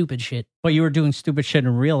lot of stupid shit. But you were doing stupid shit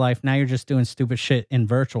in real life. Now you're just doing stupid shit in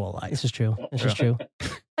virtual life. This is true. This is true.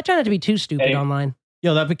 I try not to be too stupid Hey. online.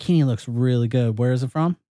 Yo, that bikini looks really good. Where is it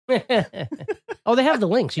from? Oh, they have the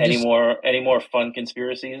links. You Any just, more fun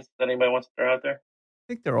conspiracies that anybody wants to throw out there? I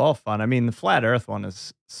think they're all fun. I mean, the flat Earth one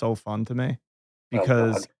is so fun to me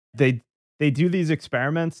because God. they they do these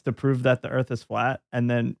experiments to prove that the Earth is flat, and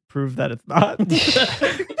then prove that it's not.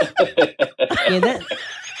 Yeah,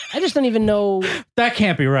 I just don't even know. That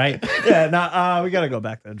can't be right. Yeah, we got to go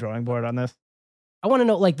back to the drawing board on this. I want to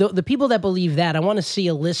know, like, the people that believe that, I want to see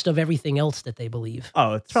a list of everything else that they believe.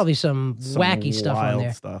 Oh, it's Probably some wacky stuff on wild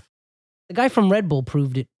there. Stuff. The guy from Red Bull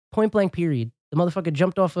proved it. Point blank period. The motherfucker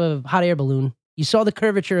jumped off a hot air balloon. You saw the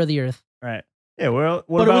curvature of the Earth. Right. Yeah, what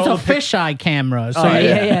But it about was all a the fisheye camera. So Oh,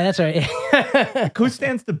 yeah, that's right. Who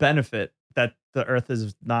stands to benefit that the Earth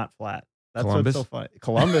is not flat? That's Columbus? what's so funny.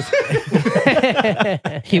 Columbus.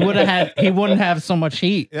 he wouldn't have so much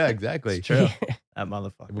heat. Yeah, exactly. It's true. That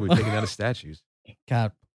motherfucker. We were taking out of statues.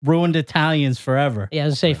 God, ruined Italians forever. Yeah, I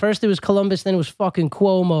was gonna say, first it was Columbus, then it was fucking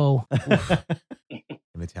Cuomo.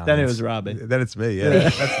 Then it was Robbie. Then it's me. Yeah,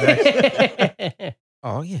 that's next.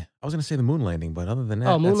 Oh yeah, I was gonna say the moon landing, but other than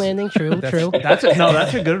that, Moon landing, true. That's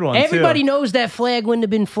a good one. Everybody too. knows that flag wouldn't have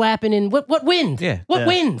been flapping in what wind? Yeah. What Yeah.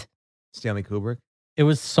 wind? Stanley Kubrick. It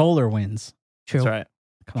was solar winds. True. That's right.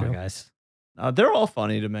 Come on, True. guys. They're all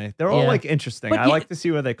funny to me. They're all Yeah. like interesting. But I you- like to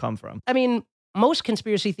see where they come from. I mean, most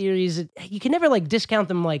conspiracy theories, you can never like discount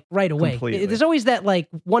them like right away. Completely. There's always that like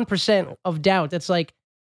 1% of doubt that's like,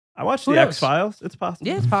 I watched Who the knows? X-Files. It's possible.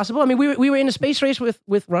 yeah, it's possible. I mean, we were in a space race with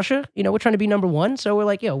Russia. You know, we're trying to be number one. So we're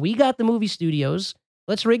like, we got the movie studios.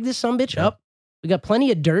 Let's rig this sumbitch up. We got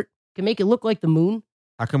plenty of dirt. Can make it look like the moon.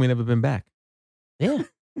 How come we never been back? Yeah.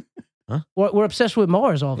 Huh? We're obsessed with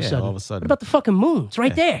Mars all of a Yeah, sudden. all of a sudden. What about the fucking moon? It's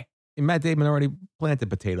right there. And Matt Damon already planted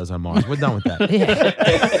potatoes on Mars. We're done with that.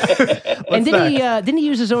 Yeah. And didn't he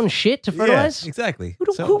use his own shit to fertilize? Yeah, exactly.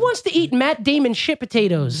 Who wants to eat Matt Damon shit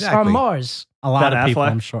potatoes Exactly. on Mars? A lot Ben of people,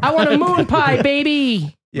 Affleck? I'm sure. I want a moon pie,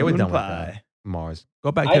 baby. Yeah, we're Moon done with pie. that. Mars.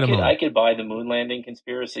 Go back to the moon. I could buy the moon landing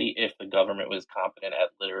conspiracy if the government was competent at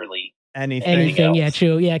literally Anything. else. Yeah,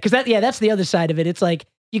 true. Yeah, because that's the other side of it. It's like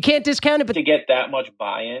you can't discount it, but to get that much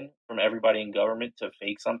buy-in from everybody in government to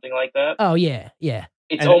fake something like that. oh yeah.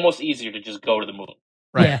 It's And- almost easier to just go to the moon.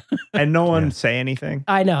 Right. Yeah, And no one Yeah. say anything.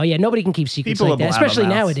 I know. Yeah, nobody can keep secrets People like that, will especially blabbermouth.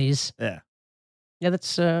 nowadays. Yeah. Yeah,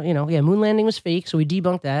 that's moon landing was fake, so we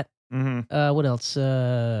debunked that. Mm-hmm. What else?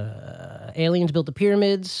 Aliens built the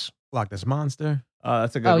pyramids. Loch Ness Monster.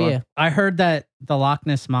 That's a good Oh one. yeah, I heard that the Loch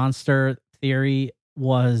Ness Monster theory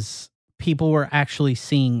was people were actually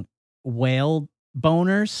seeing whale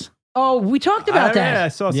boners. oh, we talked about Yeah, I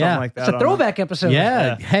that. saw something Yeah. like that. It's a throwback episode.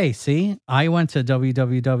 Yeah. Yeah. Hey, see, I went to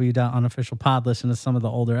www.unofficialpod, listen to some of the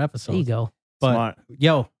older episodes. There you go. But Smart.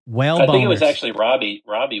 yo, whale boners. I think it was actually Robbie.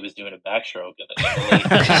 Robbie was doing a backstroke.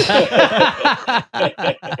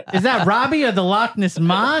 Is that Robbie or the Loch Ness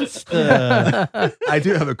Monster? I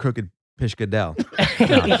do have a crooked Pishkadell.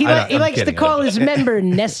 he likes to call his member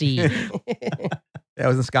Nessie. I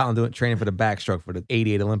was in Scotland training for the backstroke for the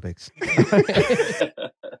 88 Olympics.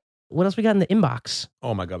 What else we got in the inbox?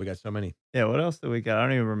 Oh my God, we got so many. Yeah, what else do we got? I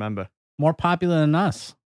don't even remember. More popular than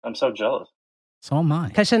us. I'm so jealous. So am I.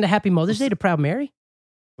 Can I send a Happy Mother's Day to Proud Mary?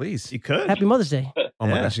 Please. You could. Happy Mother's Day. Oh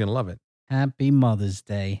my Yeah. gosh, you're going to love it. Happy Mother's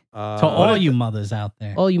Day to Uh, all you mothers out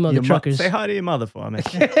there. All you mother Your mo- truckers. Say hi to your mother for me.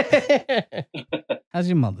 How's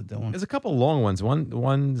your mother doing? There's a couple long ones.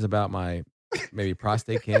 One's about my maybe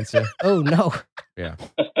prostate cancer. Oh no. Yeah.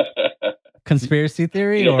 Conspiracy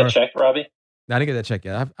theory You get or the check, Robbie? I didn't get that check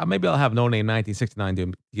yet. Maybe I'll have No Name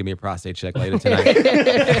 1969 give me a prostate check later tonight.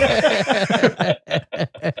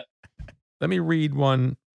 Let me read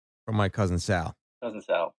one from my cousin Sal. Cousin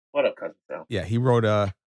Sal. What up, Cousin Sal? Yeah, he wrote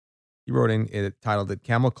in it titled it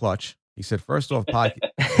Camel Clutch. He said, first off,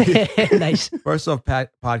 Nice.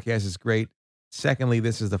 podcast is great. Secondly,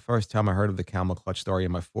 this is the first time I heard of the Camel Clutch story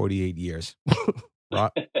in my 48 years.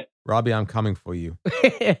 Robbie, I'm coming for you.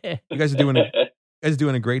 You guys are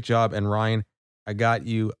doing a great job. And Ryan, I got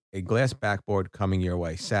you a glass backboard coming your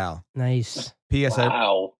way. Sal. Nice. P.S.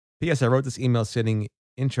 Wow. P.S. I wrote this email sitting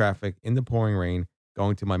in traffic in the pouring rain,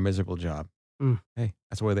 going to my miserable job. Hey,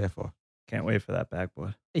 that's what we're there for. Can't wait for that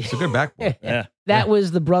backboard. It's a good backboard. Yeah. That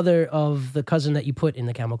was the brother of the cousin that you put in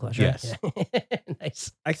the camel clutch, right? Yes. Yeah.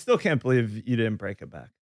 Nice. I still can't believe you didn't break it back.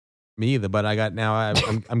 Me either, but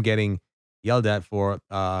I'm getting yelled at for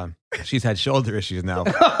she's had shoulder issues now.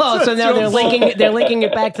 Oh, so now they're linking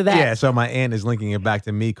it back to that. Yeah, so my aunt is linking it back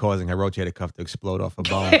to me causing her rotator cuff to explode off a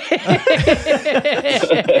bone.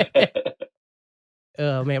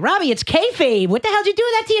 Oh man, Robbie, it's kayfabe. What the hell did you do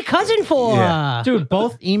that to your cousin for? Yeah. dude,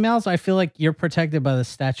 both emails, I feel like you're protected by the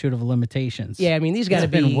statute of limitations. Yeah, I mean these got to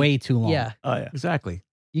It's be been way too long. Yeah. Oh, yeah. Exactly.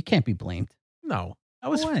 You can't be blamed. No, I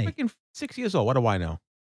was No way. freaking 6 years old. What do I know?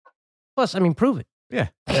 Plus, I mean, prove it. Yeah.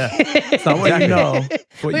 Yeah. It's not what you Exactly. know. What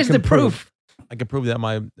you Where's can the proof? I can prove that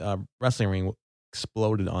my wrestling ring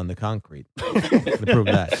exploded on the concrete. I can prove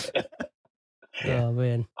that. Yeah. Oh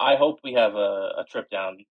man. I hope we have a trip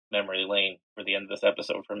down memory lane for the end of this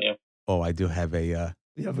episode from you. Oh, I do have a.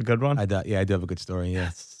 You have a good one? I do have a good story.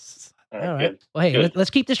 Yes. All All right, right. good. Well, hey, Good. let's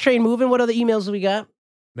keep this train moving. What other emails do we got?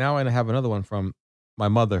 Now I have another one from my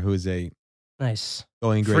mother, who is a Nice.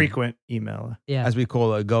 going gray, Frequent emailer. Yeah. as we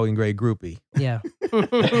call a going gray groupie. Yeah.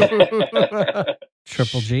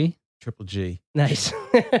 Triple G. Triple G. Nice.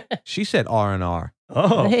 She said R&R.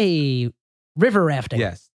 Oh, Hey, river rafting.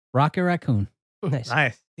 Yes. Rocket Raccoon. Nice.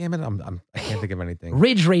 nice. Damn it, I can't think of anything.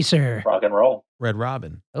 Ridge Racer. Rock and roll. Red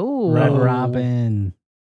Robin. Oh, Red Robin.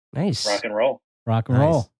 Nice. Rock and roll. Rock and Nice.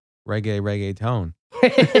 roll. Reggae tone.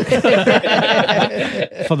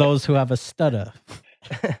 For those who have a stutter.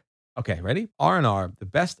 Okay, ready? R&R, the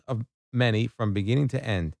best of many from beginning to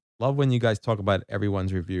end. Love when you guys talk about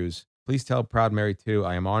everyone's reviews. Please tell Proud Mary too.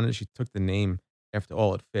 I am honored she took the name after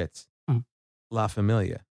all it fits. Mm. La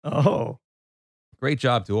Familia. Oh, Great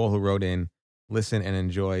job to all who wrote in, listen, and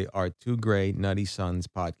enjoy our Two Gray Nutty Sons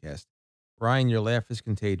podcast. Ryan, your laugh is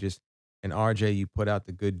contagious. And RJ, you put out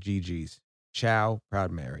the good GGs. Ciao,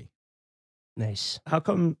 Proud Mary. Nice. how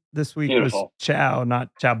come this week Beautiful. was Ciao, not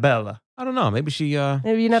Ciao Bella? I don't know. Maybe she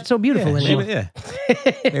Maybe you're not so beautiful yeah, anymore. maybe,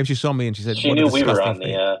 yeah. Maybe she saw me and she said, She "What a knew we were disgusting on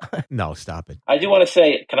thing." the. No, stop it. I do want to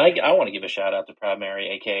say, I want to give a shout out to Proud Mary,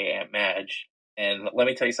 aka Aunt Madge. And let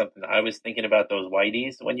me tell you something. I was thinking about those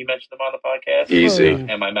whiteys when you mentioned them on the podcast. Easy. Oh.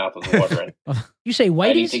 And my mouth was watering. You say I need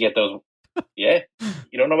whiteys? to get those. Yeah.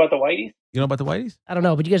 You don't know about the whiteys? You know about the Whiteys? I don't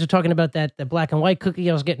know, but you guys are talking about that black and white cookie.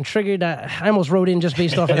 I was getting triggered. I almost wrote in just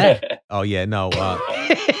based off of that. Oh yeah, no.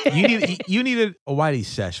 You needed a Whitey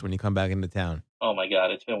sesh when you come back into town. Oh my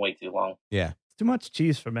God. It's been way too long. Yeah. Too much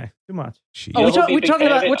cheese for me. Too much. She, Oh, You know who'd be a big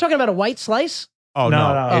fan of it? we're talking about a white slice? oh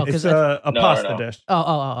no, no. Oh, it's 'cause a No, pasta no. dish.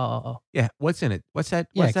 Oh. Yeah. What's in it? What's that?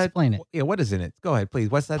 Yeah, What's that? explain it. Yeah. What is in it? Go ahead, please.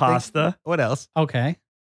 What's that? thing? Pasta, What else? Okay.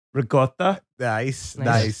 ricotta. Nice.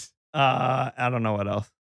 Nice. I don't know what else.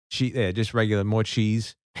 Yeah, just regular, more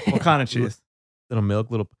cheese, What kind of cheese? little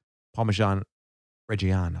milk, little Parmesan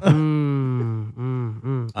Reggiano,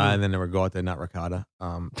 and then the ricotta, not ricotta.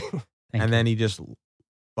 Thank And you. then he just They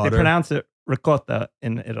butter. pronounce it ricotta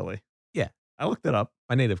in Italy. Yeah. I looked it up.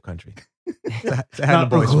 My native country. It's a hand Not of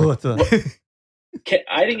boys. ricotta.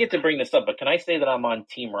 I didn't get to bring this up, but can I say that I'm on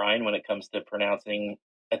Team Ryan when it comes to pronouncing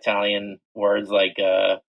Italian words like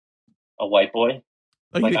a white boy?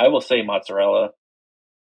 Like, I will say mozzarella.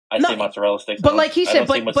 I No, say mozzarella sticks. but I don't- like he I said,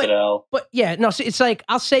 don't say but- mozzarella. But yeah, no, so it's like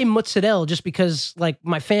I'll say mozzarella just because like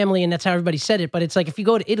my family and that's how everybody said it. But it's like if you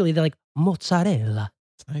go to Italy, they're like mozzarella.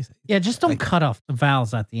 It's nice. Yeah, just don't Like- cut off the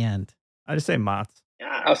vowels at the end. I just say mozz.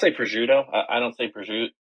 Yeah, I'll say prosciutto. I don't say prosciutto.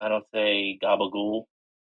 I don't say gabagool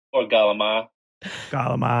or galama.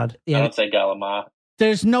 Galamad. I Yeah, don't say galama.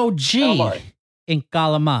 There's no G Calamari. in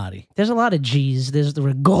calamari. there's a lot of G's. There's the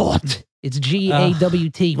regot. It's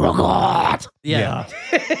GAWT. Regot. Yeah.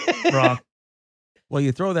 Wrong. Well,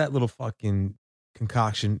 you throw that little fucking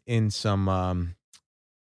concoction in some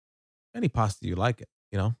any pasta you like it.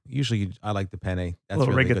 You know, usually I like the penne. That's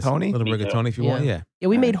Little really good. rigatoni? Little Me too. rigatoni if you want. Yeah. Yeah,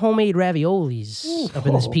 we made homemade raviolis up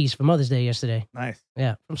in this piece for Mother's Day yesterday. Nice.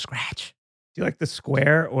 Yeah, from scratch. Do you like the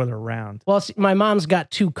square or the round? Well, see, my mom's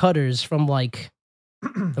got two cutters from like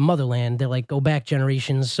the motherland. They're like go back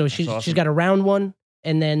generations. So she's awesome. got a round one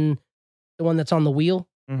and then the one that's on the wheel.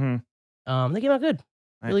 Mm-hmm. They came out good,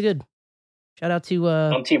 really good. Shout out to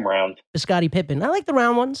I'm Team Round. Biscotti Pippin. I like the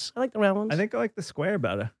round ones. I think I like the square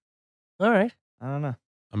better. All right. I don't know.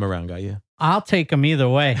 I'm a round guy. Yeah. I'll take them either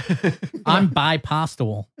way. I'm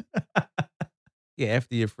bi-pastable. Yeah.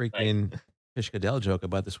 After your freaking Fishcadell joke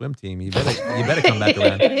about the swim team, you better come back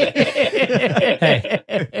around.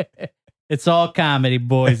 Hey. It's all comedy,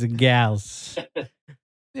 boys and gals.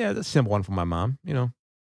 Yeah, that's a simple one for my mom. You know,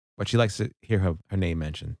 but she likes to hear her name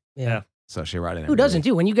mentioned, Yeah. so she write it. Who doesn't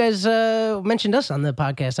do? When you guys mentioned us on the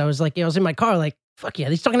podcast, I was like, I was in my car, like, fuck yeah,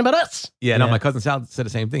 he's talking about us. Yeah, no, Yeah. my cousin Sal said the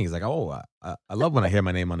same thing. He's like, "Oh, I love when I hear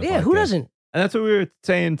my name on the podcast." Yeah, who doesn't? And that's what we were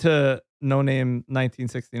saying to No Name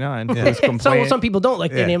 1969. Yeah. Who was complaining- Some people don't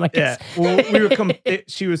like their Yeah. name, I Yeah. guess. Well, we were.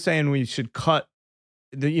 She was saying we should cut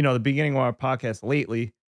the beginning of our podcast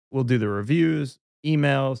lately. We'll do the reviews,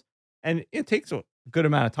 emails, and it takes a good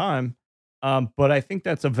amount of time. But I think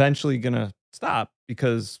that's eventually gonna stop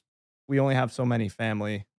because we only have so many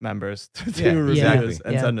family members to do Yeah, reviews exactly.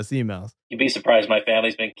 and Yeah. send us emails. You'd be surprised. My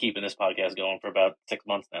family's been keeping this podcast going for about 6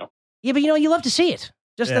 months now. Yeah, but you love to see it.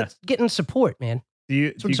 Just Yeah. that's getting support, man. Do you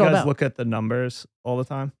what it's all guys about. look at the numbers all the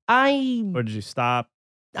time, I or did you stop?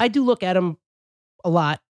 do look at them a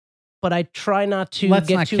lot, but I try not to Let's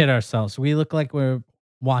get not too. kid ourselves. We look like we're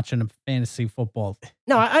watching a fantasy football.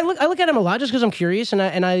 No, I look at them a lot just because I'm curious, and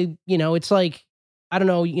I it's like I don't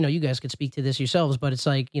know, you guys could speak to this yourselves, but it's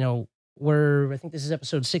like, I think this is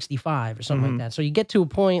episode 65 or something like that. So you get to a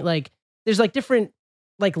point like there's like different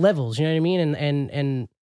like levels, you know what I mean? And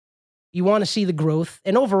you want to see the growth.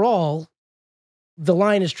 And overall, the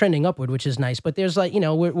line is trending upward, which is nice. But there's like,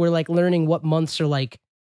 we're like learning what months are like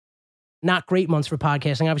not great months for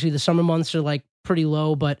podcasting. Obviously, the summer months are like pretty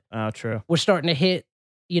low, but true. We're starting to hit,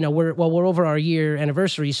 we're over our year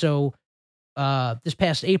anniversary. So this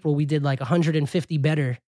past April, we did like 150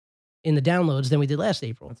 better in the downloads than we did last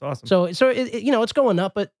April. That's awesome. So it's going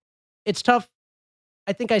up, but it's tough.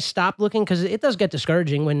 I think I stopped looking because it does get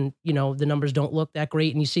discouraging when, the numbers don't look that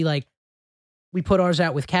great. And you see like, we put ours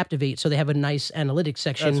out with Captivate, so they have a nice analytics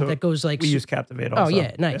section that goes like... We use Captivate also. Oh,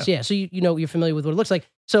 yeah, nice, yeah. So you're familiar with what it looks like.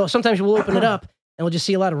 So sometimes we'll open it up, and we'll just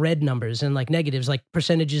see a lot of red numbers and like negatives, like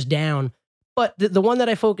percentages down. But the one that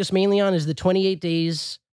I focus mainly on is the 28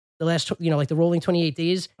 days, the last, like the rolling 28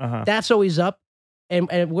 days. That's always up.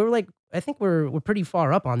 And we're like, I think we're pretty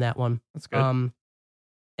far up on that one. That's good. And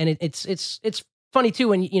it's funny too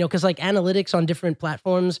when, because like analytics on different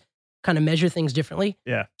platforms kind of measure things differently.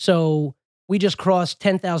 Yeah. So... we just crossed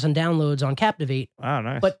 10,000 downloads on Captivate. Wow,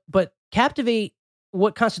 nice. But Captivate,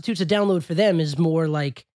 what constitutes a download for them is more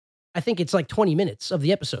like, I think it's like 20 minutes of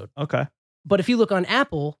the episode. Okay. But if you look on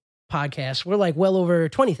Apple Podcasts, we're like well over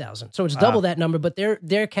 20,000. So it's double that number, but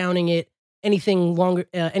they're counting it anything longer,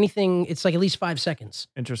 it's like at least 5 seconds.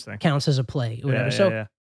 Interesting. Counts as a play or whatever. Yeah, so yeah.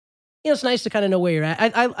 It's nice to kind of know where you're at.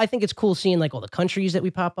 I think it's cool seeing like all the countries that we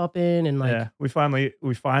pop up in and like. Yeah, we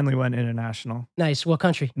finally went international. Nice. What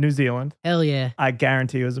country? New Zealand. Hell yeah. I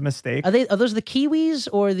guarantee it was a mistake. Are those the Kiwis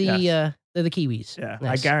or the? Yes. They're the Kiwis. Yeah,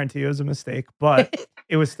 Nice. I guarantee it was a mistake, but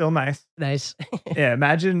it was still nice. Nice. Yeah,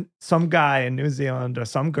 imagine some guy in New Zealand or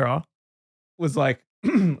some girl was like,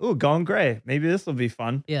 "Ooh, going gray. Maybe this will be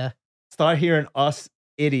fun." Yeah. Start hearing us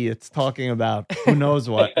idiots talking about who knows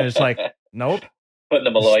what, and it's like, nope. Putting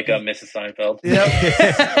them like Mrs. Seinfeld. Yep.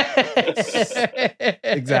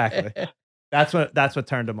 Exactly. That's what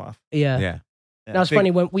turned him off. Yeah. Yeah. Now it's funny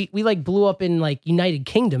when we like blew up in like United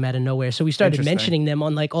Kingdom out of nowhere. So we started mentioning them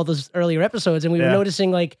on like all those earlier episodes, and we were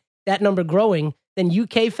noticing like that number growing. Then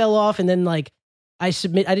UK fell off, and then like I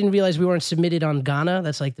didn't realize we weren't submitted on Ghana.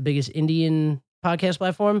 That's like the biggest Indian podcast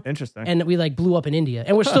platform. Interesting. And we like blew up in India,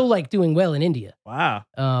 and we're still like doing well in India. Wow.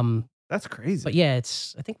 That's crazy. But yeah,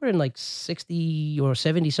 I think we're in like 60 or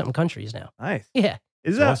 70 something countries now. Nice. Yeah.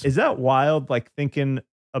 Is that wild? Like thinking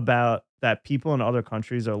about that people in other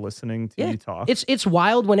countries are listening to you talk. It's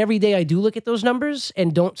wild when every day I do look at those numbers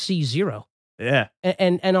and don't see zero. Yeah.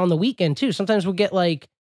 And on the weekend too. Sometimes we'll get like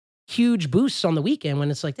huge boosts on the weekend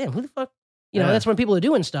when it's like, damn, who the fuck? That's when people are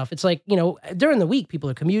doing stuff. It's like, during the week, people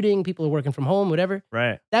are commuting, people are working from home, whatever.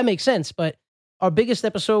 Right. That makes sense. But our biggest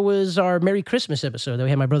episode was our Merry Christmas episode that we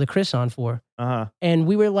had my brother Chris on for. And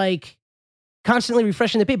we were like constantly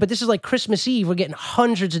refreshing the page. But this is like Christmas Eve. We're getting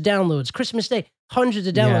hundreds of downloads. Christmas Day, hundreds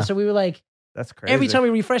of downloads. Yeah. So we were like, that's crazy. Every time we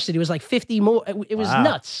refreshed it, it was like 50 more. It was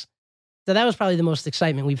nuts. So that was probably the most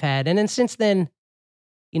excitement we've had. And then since then,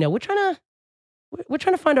 we're trying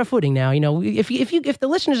to find our footing now. If the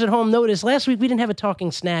listeners at home notice, last week we didn't have a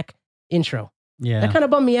talking snack intro. Yeah. That kind of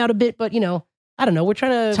bummed me out a bit, but I don't know. We're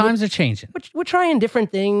trying to... Times are changing. We're trying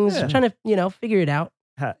different things. Yeah. We're trying to, figure it out.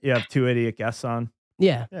 You have 2 idiot guests on.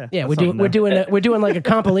 Yeah. We're doing like a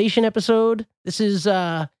compilation episode. This is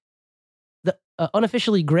the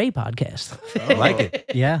Unofficially Grey podcast. I like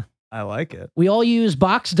it. Yeah. I like it. We all use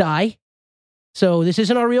box dye. So this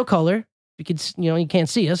isn't our real color. You could, you can't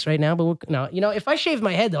see us right now, but if I shave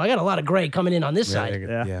my head though, I got a lot of gray coming in on this side.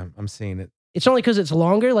 Yeah, I'm seeing it. It's only because it's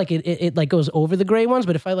longer, like it like goes over the gray ones.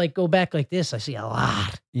 But if I like go back like this, I see a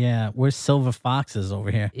lot. Yeah, we're silver foxes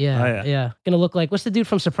over here. Yeah, yeah. Gonna look like what's the dude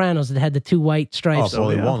from Sopranos that had the 2 white stripes? Oh,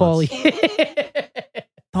 Paulie.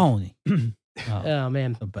 Tony. Oh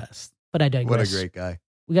man, the best. But I digress. What a great guy.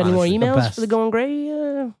 We got Honestly, any the more emails best. for the Going Gray?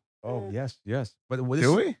 Oh yes. But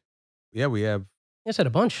Do we? Yeah, we have Yes, I had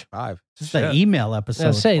a bunch. 5. This is the email episode.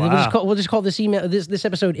 I'll say Wow. we'll just call this email this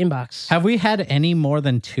episode inbox. Have we had any more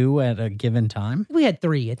than 2 at a given time? We had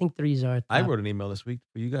 3. I think 3's our. I top. wrote an email this week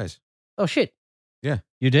for you guys. Oh shit!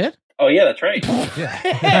 You did? Oh yeah, that's right.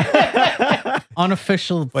 Yeah.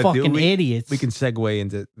 Unofficial But fucking idiots. We can segue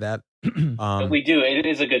into that. We do. It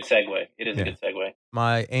is a good segue. It is a good segue.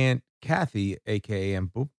 My Aunt Kathy, aka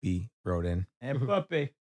Aunt Boopy, wrote in. And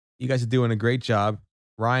puppy. You guys are doing a great job.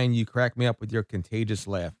 Ryan, you crack me up with your contagious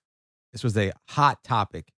laugh. This was a hot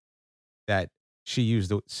topic that she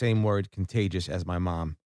used the same word contagious as my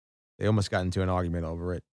mom. They almost got into an argument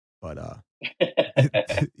over it. But,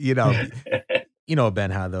 you know,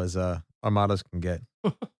 Ben, how those Armados can get.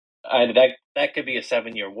 That that could be a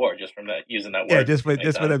 7-year war just from that using that word. Yeah,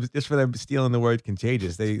 just for them stealing the word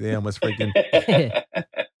contagious. They almost freaking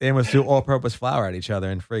they almost threw all-purpose flour at each other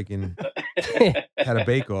and freaking had a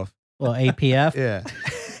bake-off. Well, APF. Yeah.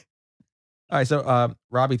 All right, so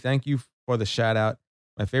Robbie, thank you for the shout out.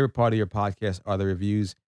 My favorite part of your podcast are the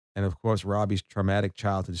reviews and, of course, Robbie's traumatic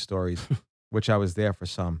childhood stories, which I was there for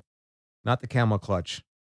some. Not the camel clutch.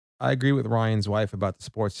 I agree with Ryan's wife about the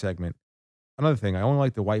sports segment. Another thing, I only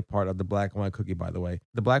like the white part of the black and white cookie, by the way.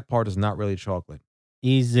 The black part is not really chocolate.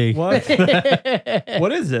 Easy. What?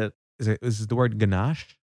 What is it? Is the word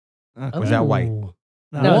ganache? Was that white? No,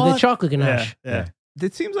 What? the chocolate ganache. Yeah.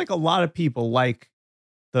 It seems like a lot of people like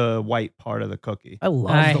the white part of the cookie. I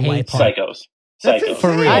love I the hate white part. Psychos. That's Psychos.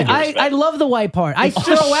 for real. I love the white part. I Just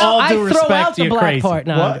throw all out due respect, the you're black crazy. part.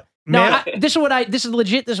 No, What? no. Man- This is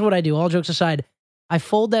legit. This is what I do. All jokes aside, I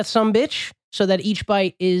fold that sumbitch so that each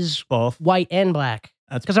bite is Both. white and black.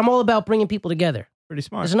 That's Because I'm all about bringing people together. pretty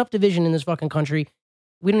smart. There's enough division in this fucking country.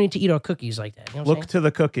 We don't need to eat our cookies like that. You know what I'm Look to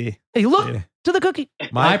the cookie. saying? Hey, look Yeah. to the cookie.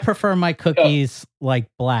 I prefer my cookies like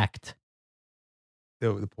blacked.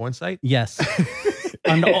 The porn site? Yes.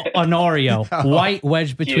 An Oreo. Oh. White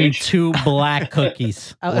wedged between Huge. 2 black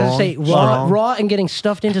cookies. I was going to say Long. raw and getting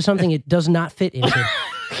stuffed into something it does not fit into.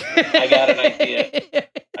 I got an idea.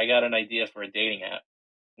 I got an idea for a dating app.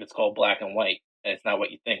 It's called Black and White, and it's not what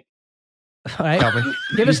you think. All right. Tell me.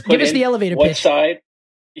 Give us put in the elevator what pitch. side.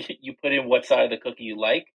 You put in what side of the cookie you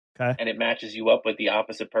like, Okay. and it matches you up with the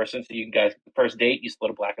opposite person. So you guys, the first date, you split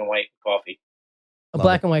a black and white coffee. A Love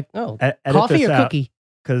black it. and white. Oh, Edit coffee this or out, cookie?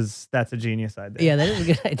 Because that's a genius idea. Yeah, that is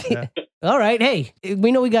a good idea. All right. Hey,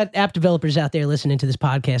 we know we got app developers out there listening to this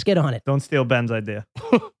podcast. Get on it. Don't steal Ben's idea.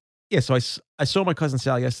 Yeah, so I saw my cousin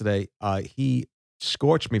Sal yesterday. He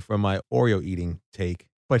scorched me for my Oreo eating take,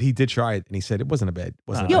 but he did try it and he said it wasn't a bad.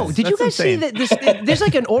 Yo, bad. did you That's guys see insane. that there's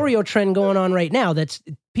like an Oreo trend going on right now that's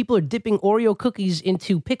people are dipping Oreo cookies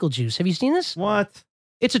into pickle juice. Have you seen this? What?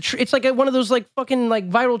 It's like one of those like fucking like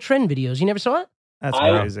viral trend videos. You never saw it? That's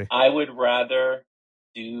I crazy. I would rather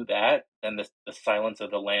do that than the Silence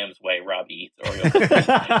of the Lambs way Robbie eats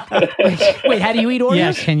Oreo. Wait, how do you eat Oreos?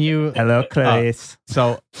 Yeah, can you? Hello, Clarice.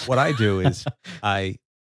 So what I do is I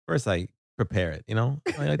prepare it. You know,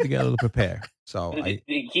 I like to get a little prepare. So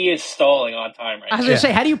He is stalling on time right I was now. gonna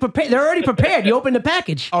say, how do you prepare? They're already prepared. You open the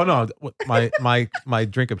package. oh no, my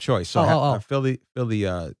drink of choice. So Oh. I fill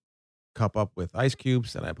the cup up with ice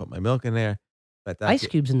cubes and I put my milk in there. Let that Ice get,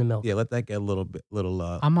 cubes in the milk. Yeah, let that get a little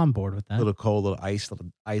I'm on board with that. little cold, little ice, little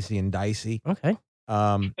icy and dicey. Okay.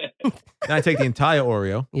 Then I take the entire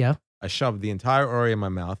Oreo. Yeah. I shove the entire Oreo in my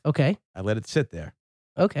mouth. Okay. I let it sit there.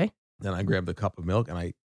 Okay. Then I grab the cup of milk and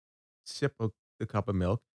I sip the cup of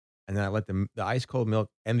milk. And then I let the ice cold milk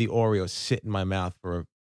and the Oreo sit in my mouth for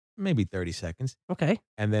maybe 30 seconds. Okay.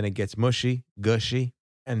 And then it gets mushy, gushy.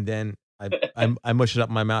 And then I mush it up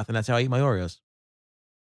in my mouth. And that's how I eat my Oreos.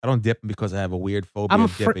 I don't dip them because I have a weird phobia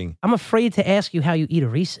of dipping. I'm afraid to ask you how you eat a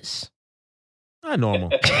Reese's. Not normal.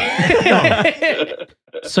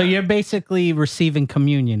 So you're basically receiving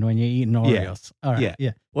communion when you're eating Oreos. All right. Yeah.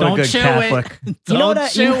 Yeah. What Don't a good chew Catholic. it. You know Don't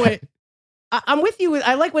what chew it. I'm with you.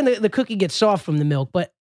 I like when the cookie gets soft from the milk,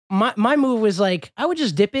 but my move was like, I would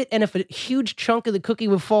just dip it, and if a huge chunk of the cookie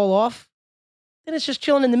would fall off, then it's just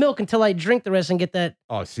chilling in the milk until I drink the rest and get that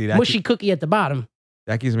Oh, see that mushy cookie at the bottom.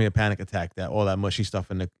 that gives me a panic attack. That all that mushy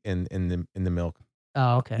stuff in the milk.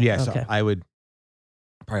 Oh, okay. Yeah, Okay. so I would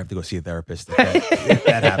probably have to go see a therapist if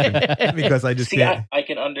that happened because I just See, can't. I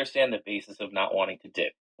can understand the basis of not wanting to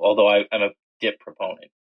dip, although I'm a dip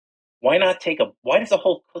proponent. Why not why does the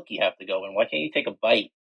whole cookie have to go in? Why can't you take a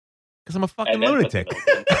bite? Because I'm a fucking and then put the lunatic.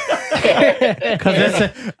 milk in?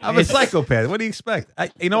 Because I'm a psychopath. What do you expect?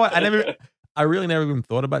 You know what? I really never even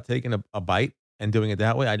thought about taking a bite and doing it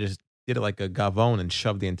that way. I just did it like a gavone and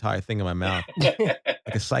shoved the entire thing in my mouth like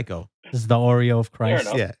a psycho. This is the Oreo of Christ.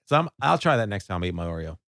 enough. Yeah. So I'll try that next time I eat my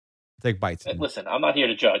Oreo. Take bites. Listen, I'm not here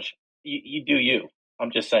to judge. You do you. I'm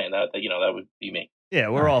just saying that that would be me. Yeah,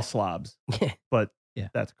 we're all slobs. But Yeah.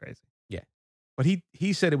 that's crazy. But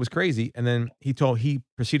he said it was crazy, and then he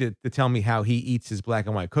proceeded to tell me how he eats his black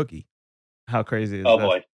and white cookie. How crazy is Oh this?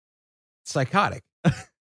 boy. Psychotic.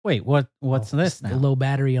 Wait, what's this The now? low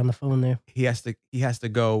battery on the phone there. He has to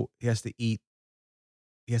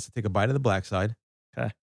take a bite of the black side. Okay.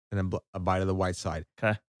 And then a bite of the white side.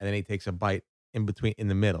 Okay. And then he takes a bite in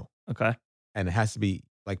the middle. Okay. And it has to be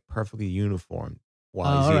like perfectly uniform while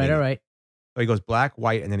Oh, he's all eating right, it. all right. So he goes black,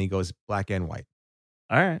 white, and then he goes black and white.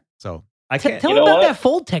 All right. So I can't. Tell You him know about what? that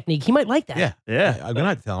fold technique. He might like that. yeah. Yeah. I'm gonna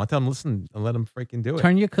have to tell him. I'll tell him, listen, and let him freaking do it.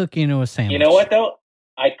 Turn your cookie into a sandwich. You know what though?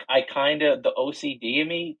 I kind of the OCD in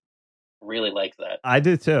me really likes that I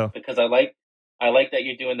do too. because I like I like that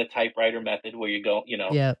you're doing the typewriter method where you go,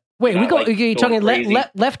 Yeah. Wait, Not we go. like Are you going talking crazy.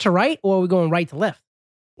 left to right, or are we going right to left?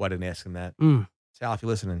 Well, I didn't ask him that. Mm. Sal, if you're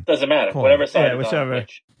listening. Doesn't matter. Cool. Whatever side Yeah, is whichever. on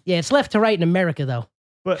which. Yeah, it's left to right in America, though.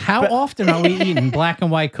 But How often are we eating black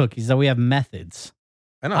and white cookies that we have methods?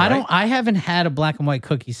 I know, I don't. right? I haven't had a black and white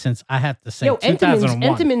cookie since I have to say Yo, 2001.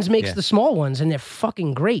 Entenmann's makes Yeah. the small ones, and they're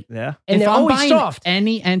fucking great. Yeah. And if they're I'm always buying soft.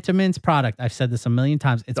 any Entenmann's product, I've said this a million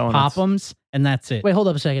times. It's Donuts. Pop'ems, and that's it. Wait, hold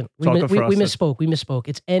up a second. We Chocolate frosted. misspoke. We misspoke.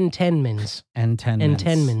 It's Entenmann's.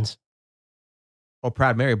 Entenmann's. Oh,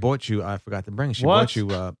 Proud Mary bought you. I forgot to bring. She What? bought you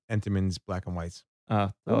Entenmann's black and whites.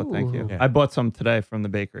 Oh, thank you. Ooh. Yeah. I bought some today from the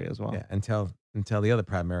bakery as well. Yeah, and tell the other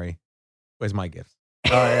Proud Mary, where's my gift?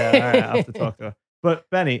 Oh, yeah. All right. I'll have to talk to her. But,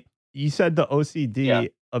 Benny, you said the OCD Yeah.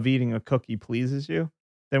 of eating a cookie pleases you.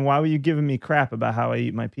 Then why were you giving me crap about how I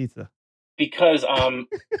eat my pizza? Because I'm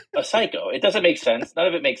a psycho. It doesn't make sense. None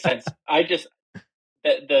of it makes sense. I just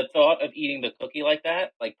the thought of eating the cookie like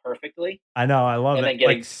that, like perfectly, I know. I love and it. then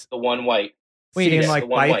getting Like, the one white. seeing yeah, like the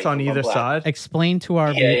one bites white on and one either black. side. Explain to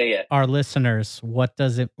our Yeah. our listeners what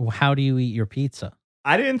does it? How do you eat your pizza?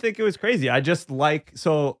 I didn't think it was crazy. I just like,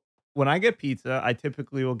 so when I get pizza, I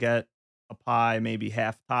typically will get a pie, maybe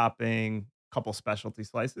half topping, couple specialty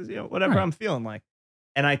slices, whatever Right. I'm feeling like.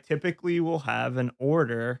 And I typically will have an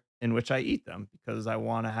order in which I eat them because I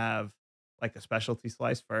want to have like a specialty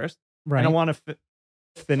slice first. Right. And I want to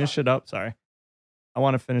finish it up. Sorry. I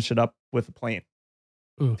want to finish it up with a plain,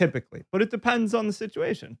 Mm. typically. But it depends on the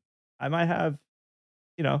situation. I might have,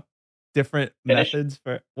 different Finish. methods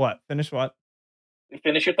for what? Finish what?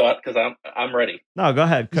 Finish your thought, because I'm ready. No, go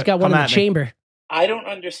ahead. He's got one Come in the at me. chamber. I don't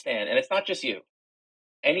understand, and it's not just you.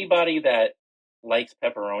 Anybody that likes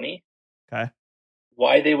pepperoni, Okay.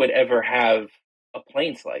 why they would ever have a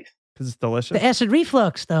plain slice? Because it's delicious. The acid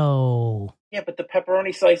reflux, though. Yeah, but the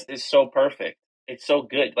pepperoni slice is so perfect. It's so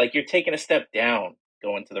good. Like, you're taking a step down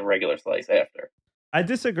going to the regular slice after. I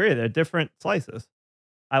disagree. They're different slices.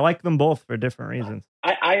 I like them both for different reasons.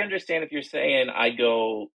 I understand if you're saying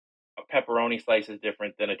a pepperoni slice is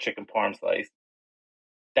different than a chicken parm slice.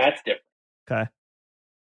 That's different. Okay.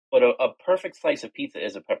 But a perfect slice of pizza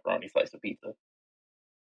is a pepperoni slice of pizza.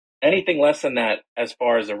 Anything less than that, as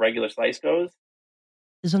far as a regular slice goes,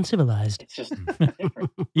 Is uncivilized. it's just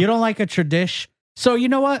different. You don't like a tradition. So you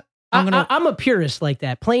know what? I'm a purist like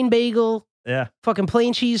that. Plain bagel, Yeah. fucking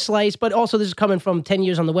plain cheese slice. But also, this is coming from 10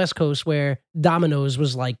 years on the West Coast where Domino's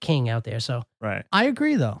was like king out there. So Right. I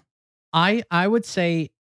agree though. I would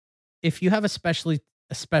say if you have a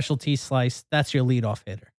specialty slice, that's your leadoff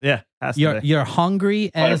hitter. Yeah. Has to be. You're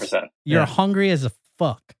hungry as 100%. you're Yeah. hungry as a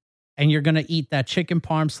fuck, and you're gonna eat that chicken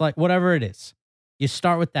parm slice, whatever it is. You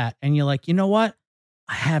start with that, and you're like, you know what?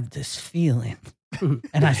 I have this feeling,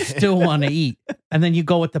 and I still want to eat. And then you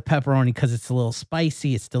go with the pepperoni because it's a little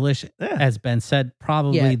spicy, it's delicious. Yeah. As Ben said,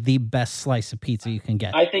 probably Yeah. the best slice of pizza you can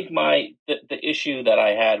get. I think the issue that I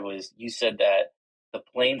had was you said that the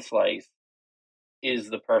plain slice is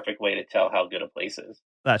the perfect way to tell how good a place is.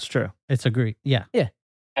 That's true. It's agree. Yeah.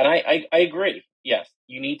 And I agree. Yes,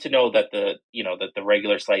 you need to know that the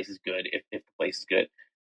regular slice is good if the place is good.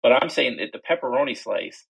 But I'm saying that the pepperoni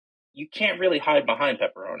slice, you can't really hide behind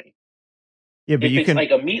pepperoni. Yeah, but If you it's can.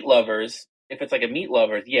 like a meat lovers,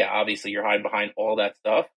 yeah, obviously you're hiding behind all that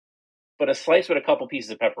stuff. But a slice with a couple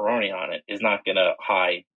pieces of pepperoni on it is not going to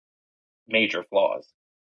hide major flaws.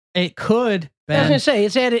 It could, I was Ben. gonna say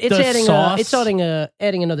it's sauce-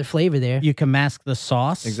 adding another flavor there. You can mask the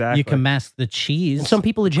sauce. Exactly. You can mask the cheese. And some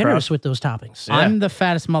people are generous Crust. with those toppings. Yeah. I'm the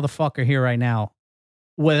fattest motherfucker here right now,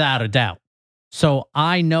 without a doubt. So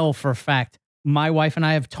I know for a fact, my wife and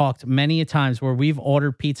I have talked many a times where we've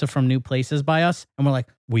ordered pizza from new places by us, and we're like,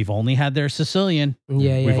 we've only had their Sicilian.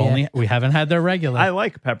 Yeah. We haven't had their regular. I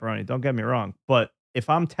like pepperoni. Don't get me wrong. But if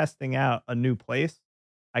I'm testing out a new place,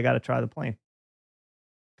 I got to try the plain.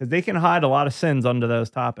 Because they can hide a lot of sins under those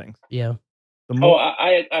toppings. Yeah. The Oh, more,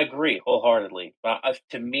 I agree wholeheartedly. But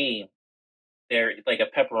to me, they're like a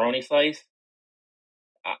pepperoni slice.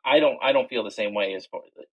 I don't feel the same way as far.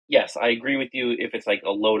 Yes, I agree with you. If it's like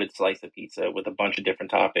a loaded slice of pizza with a bunch of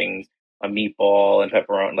different toppings, a meatball and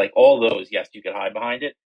pepperoni, like all those, yes, you could hide behind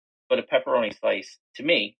it. But a pepperoni slice, to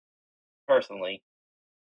me, personally,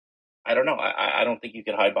 I don't know. I don't think you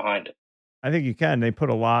could hide behind it. I think you can. They put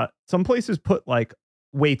a lot. Some places put like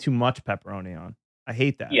way too much pepperoni on. I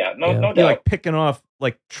hate that. Yeah, no Yeah. doubt. You're like picking off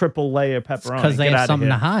like triple layer pepperoni. because they Get have outta something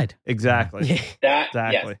here. to hide. Exactly. That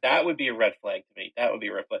Exactly. yes, that would be a red flag to me. That would be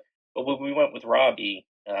a red flag. But when we went with Robbie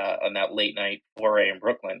on that late night foray in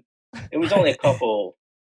Brooklyn, it was only a couple.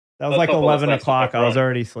 That was A like couple of 11 slices of o'clock. I was pepperoni.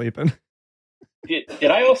 already sleeping.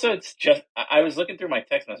 Did I also just? I was looking through my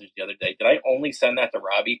text message the other day. Did I only send that to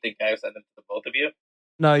Robbie? Think I sent it to both of you?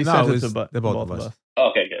 No, you sent it it was to the both of us.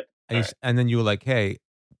 Okay, good. And then you were like, "Hey,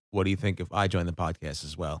 what do you think if I join the podcast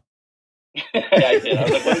as well?" Yeah, I did. I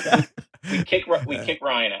was like, what is that? We kick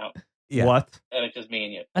Ryan out, Yeah. What? and it's just me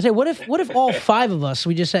and you. I said, what if all five of us,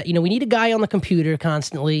 we just said, we need a guy on the computer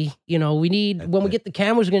constantly. We need, when we get the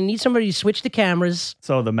cameras, we're going to need somebody to switch the cameras.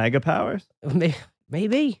 So the mega powers?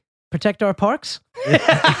 Maybe. Protect our parks?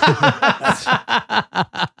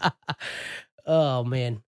 Oh,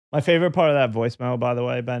 man. My favorite part of that voicemail, by the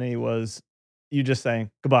way, Benny, was you just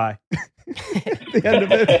saying goodbye. The end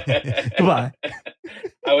of it. Goodbye.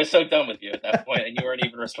 I was so done with you at that point, and you weren't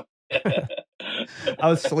even responding. I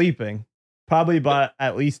was sleeping, probably by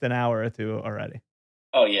at least an hour or two already.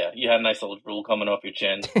 Oh yeah, you had a nice little drool coming off your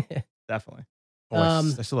chin. Definitely. I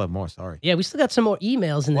still have more. Sorry. Yeah, we still got some more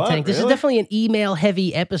emails in the What, tank. This is really? definitely an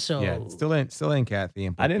email-heavy episode. Yeah, still in Kathy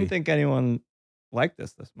and I didn't Puppy. think anyone liked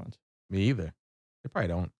this much. Me either. They probably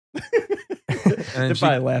don't. They're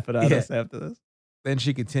probably laughing at us after this. Then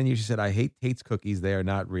she continued. She said, "I hate Tate's cookies. They are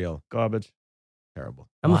not real. Garbage. Terrible."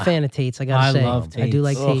 I'm a fan of Tate's, I gotta I say. love I do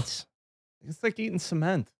like Ugh. Tate's. It's like eating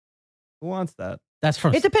cement. Who wants that? That's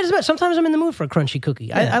for It depends. Sometimes I'm in the mood for a crunchy cookie.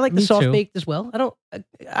 Yeah, I like the me soft too. baked as well.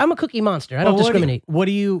 I'm a cookie monster. I don't discriminate. What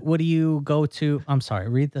do you go to? I'm sorry.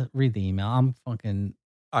 Read the email. I'm fucking.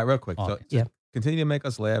 All right, real quick. So Okay. just continue to make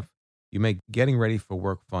us laugh. You make getting ready for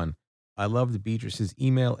work fun. I loved Beatrice's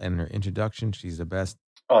email and her introduction. She's the best.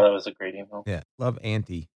 Oh, that was a great email. Yeah. Love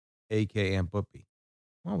Auntie, a.k.a. Aunt Puppy.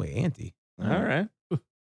 Oh, wait, Auntie. All right.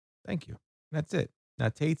 Thank you. That's it. Now,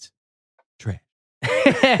 Tate's trash.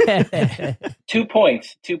 2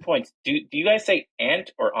 points. 2 points. Do you guys say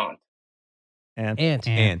aunt or aunt? And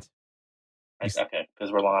Aunt. Okay, because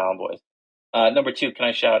we're Long Island boys. Number 2, can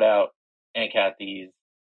I shout out Aunt Kathy's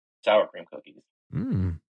sour cream cookies?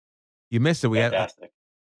 You missed it. We Fantastic.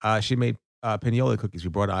 had. She made pinola cookies. I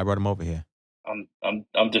brought them over here. I'm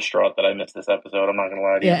distraught that I missed this episode. I'm not gonna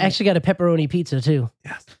lie to you. Yeah, I actually got a pepperoni pizza too.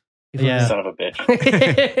 Yes. Yeah. Son of a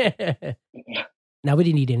bitch. Now we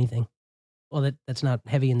didn't eat anything. Well, that's not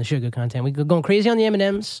heavy in the sugar content. We go going crazy on the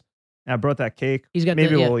M&Ms. I brought that cake. He's got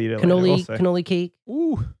Maybe the, we'll eat it later. We'll see. cannoli cake.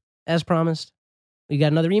 Ooh. As promised. We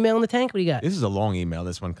got another email in the tank. What do you got? This is a long email.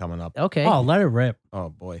 This one coming up. Okay. Oh, let it rip. Oh,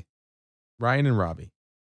 boy. Ryan and Robbie.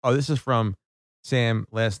 Oh, this is from Sam,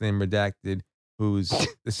 last name redacted, who's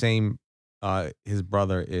the same. His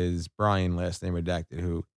brother is Brian, last name redacted,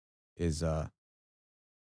 who is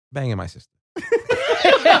banging my sister.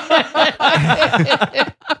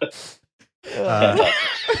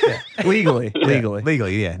 Legally.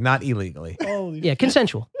 Legally, yeah. Not illegally. Yeah,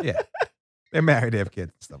 consensual. Yeah. They're married, they have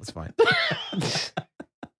kids. Stuff is fine.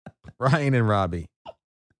 Ryan and Robbie.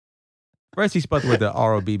 First, he spelled with the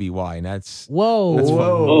R-O-B-B-Y, and that's Whoa.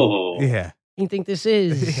 Oh. yeah. You think this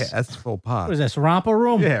is? Yeah, that's full pot. What is this, romper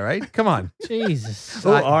room? Yeah, right? Come on. Jesus.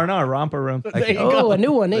 Oh, R&R, romper room. There you go. A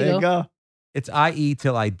new one. There you go. It's I-E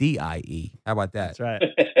till I D-I-E. How about that? That's right.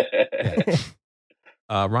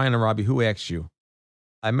 Ryan and Robbie, who asked you?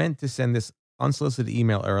 I meant to send this unsolicited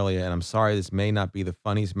email earlier, and I'm sorry this may not be the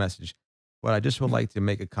funniest message, but I just would like to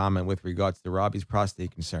make a comment with regards to Robbie's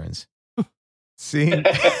prostate concerns. Seeing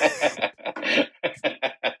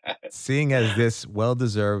as this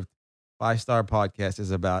well-deserved 5-star podcast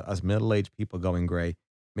is about us middle-aged people going gray,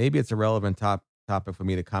 maybe it's a relevant topic for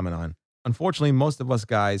me to comment on. Unfortunately, most of us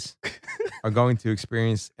guys are going to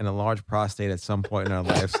experience an enlarged prostate at some point in our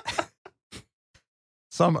lives.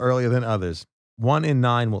 Some earlier than others. 1 in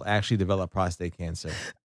 9 will actually develop prostate cancer.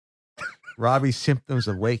 Robbie's symptoms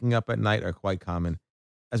of waking up at night are quite common.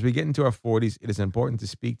 As we get into our 40s, it is important to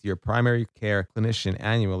speak to your primary care clinician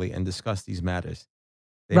annually and discuss these matters.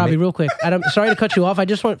 Robbie, real quick. I'm sorry to cut you off. I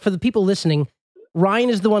just want, for the people listening, Ryan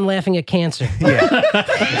is the one laughing at cancer. Yeah,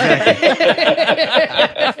 exactly.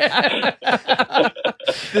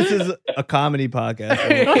 This is a comedy podcast.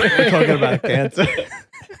 We're talking about cancer.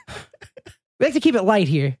 We like to keep it light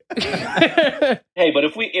here. Hey, but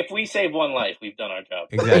if we save one life, we've done our job.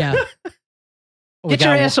 Exactly. Yeah. Get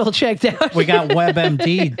your asshole checked out. We got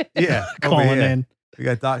WebMD Yeah, calling over here. in. We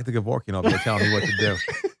got Dr. Gavorkian over there telling me what to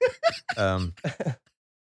do.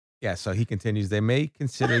 Yeah, so he continues. They may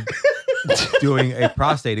consider doing a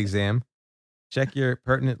prostate exam. Check your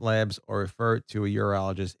pertinent labs or refer to a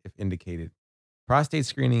urologist if indicated. Prostate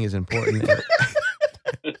screening is important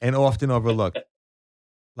and often overlooked.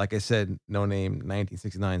 Like I said, No Name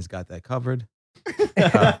 1969's got that covered.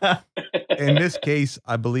 In this case,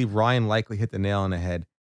 I believe Ryan likely hit the nail on the head.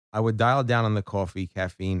 I would dial down on the coffee,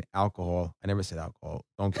 caffeine, alcohol. I never said alcohol.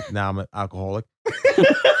 Now I'm an alcoholic.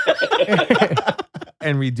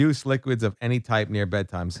 and reduce liquids of any type near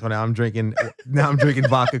bedtime. So now I'm drinking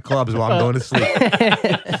vodka clubs while I'm going to sleep.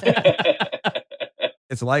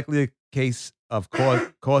 It's likely a case of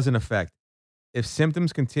cause and effect. If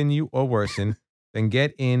symptoms continue or worsen, then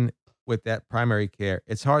get in with that primary care.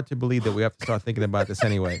 It's hard to believe that we have to start thinking about this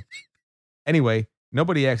anyway. Anyway,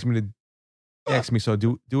 nobody asked me, so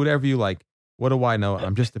do whatever you like. What do I know?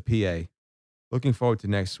 I'm just a PA. Looking forward to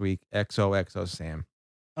next week. XOXO Sam.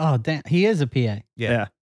 Oh, damn. He is a PA. Yeah.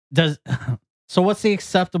 So what's the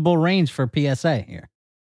acceptable range for PSA here?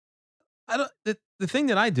 The thing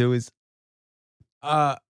that I do is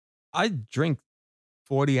I drink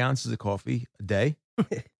 40 ounces of coffee a day.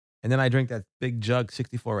 And then I drink that big jug,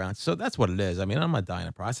 64 ounces. So that's what it is. I mean, I'm not dying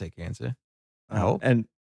of prostate cancer. I hope. And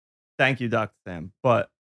thank you, Dr. Sam. But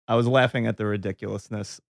I was laughing at the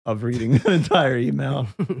ridiculousness of reading the entire email,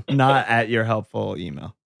 not at your helpful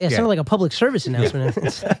email. Yeah, it sounded like a public service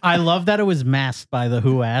announcement. I love that it was masked by the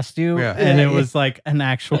Who Asked You, Yeah. and it was like an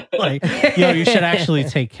actual, like, you should actually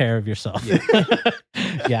take care of yourself. Yeah.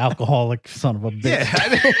 You alcoholic son of a bitch.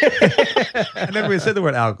 Yeah. I never even said the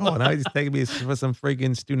word alcohol. Now he's taking me for some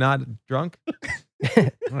freaking stew not drunk. All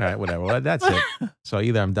right, whatever. Well, that's it. So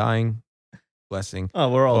either I'm dying, blessing. Oh,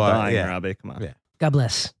 we're all dying, yeah. Robbie. Come on. Yeah. God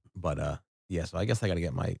bless. But yeah, so I guess I got to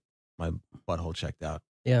get my butthole checked out.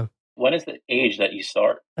 Yeah. When is the age that you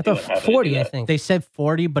start? I thought 40, I think. They said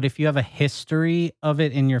 40, but if you have a history of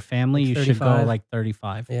it in your family, you should go 35. like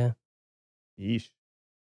 35. Yeah. Yeesh.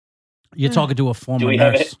 You're talking to a former Do we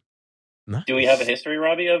have nurse. Do we have a history,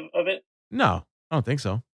 Robbie, of it? No, I don't think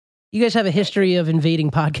so. You guys have a history of invading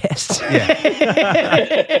podcasts. Yeah.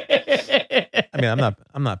 I mean,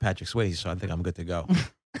 I'm not Patrick Swayze, so I think I'm good to go.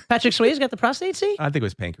 Patrick Swayze got the prostate, see? I think it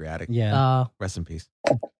was pancreatic. Yeah. Rest in peace.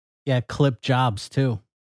 Yeah, clip jobs too.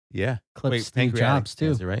 Yeah. Clip Wait, Steve pancreatic Jobs too.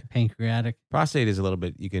 cancer, right? Pancreatic. Prostate is a little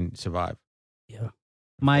bit, you can survive. Yeah.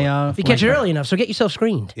 My If you catch it early enough, so get yourself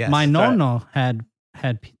screened. Yes. my Try it. nono had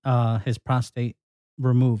his prostate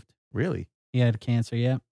removed. Really? He had cancer,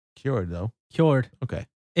 yeah. Cured, though. Cured. Okay.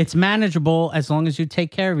 It's manageable as long as you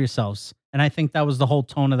take care of yourselves. And I think that was the whole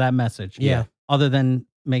tone of that message. Yeah. Other than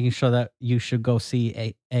making sure that you should go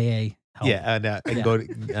see AA help. Yeah,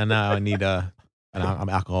 and now I need I'm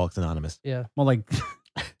Alcoholics Anonymous. Yeah. Well, like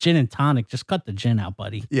gin and tonic. Just cut the gin out,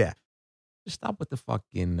 buddy. Yeah. Just stop with the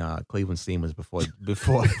fucking Cleveland Steamers before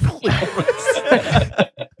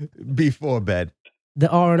before bed. The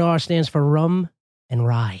R&R stands for rum and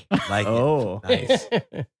rye. Like Oh. nice.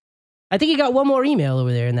 I think you got one more email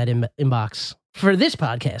over there in that inbox for this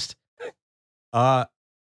podcast.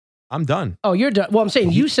 I'm done. Oh, you're done. Well, I'm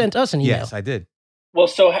saying you sent us an email. Yes, I did. Well,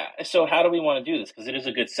 so how do we want to do this? Because it is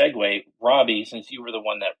a good segue. Robbie, since you were the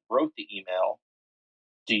one that wrote the email,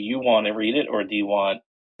 do you want to read it or do you want...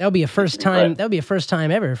 That would be a first Read time. it. That would be a first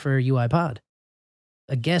time ever for UI Pod.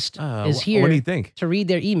 A guest is here What do you think? to read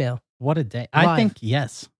their email. What a day. Live. I think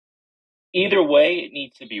yes. Either way, it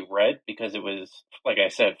needs to be read because it was, like I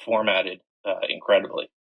said, formatted incredibly.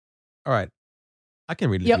 All right. I can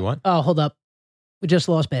read it Yep. if you want. Oh, hold up. We just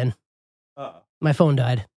lost Ben. My phone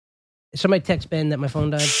died. Somebody text Ben that my phone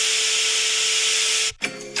died.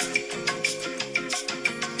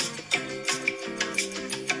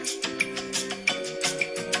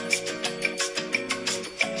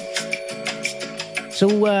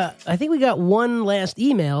 So I think we got one last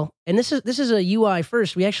email, and this is a UI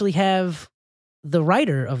first. We actually have the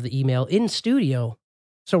writer of the email in studio.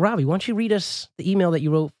 So Robbie, why don't you read us the email that you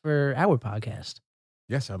wrote for our podcast?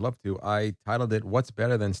 Yes, I'd love to. I titled it, What's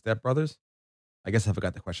Better Than Step Brothers? I guess I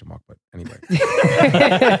forgot the question mark, but anyway.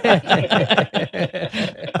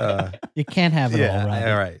 You can't have it all, Robbie.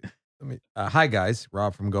 All right. Hi, guys.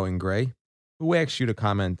 Rob from Going Gray. Who asked you to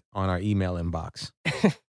comment on our email inbox?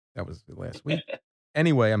 That was last week.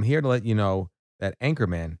 Anyway, I'm here to let you know that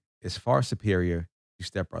Anchorman is far superior to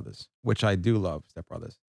Step Brothers, which I do love, Step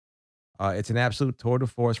Brothers. It's an absolute tour de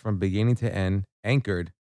force from beginning to end,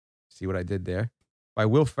 anchored, see what I did there, by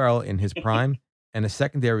Will Ferrell in his prime and a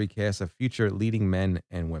secondary cast of future leading men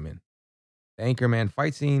and women. The Anchorman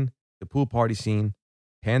fight scene, the pool party scene,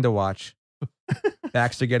 Panda Watch,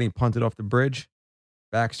 Baxter getting punted off the bridge,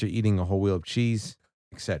 Baxter eating a whole wheel of cheese,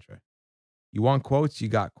 etc. You want quotes? You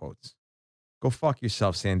got quotes. Go fuck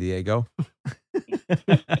yourself, San Diego.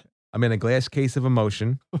 I'm in a glass case of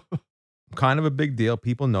emotion. I'm kind of a big deal.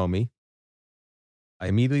 People know me. I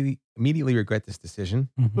immediately regret this decision.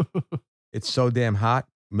 It's so damn hot.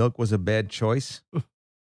 Milk was a bad choice.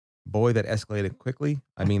 Boy, that escalated quickly.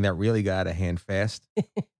 I mean, that really got out of hand fast.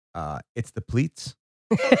 It's the pleats.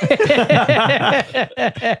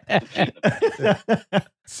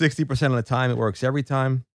 60% of the time, it works every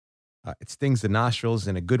time. It stings the nostrils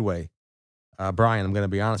in a good way. Brian, I'm going to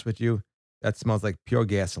be honest with you. That smells like pure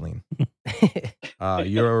gasoline.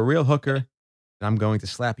 You're a real hooker, and I'm going to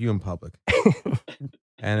slap you in public.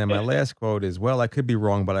 And then my last quote is, well, I could be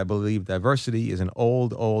wrong, but I believe diversity is an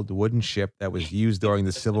old wooden ship that was used during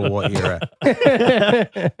the Civil War era.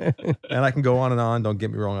 And I can go on and on. Don't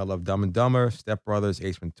get me wrong. I love Dumb and Dumber, Step Brothers,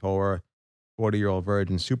 Ace Ventura, 40-Year-Old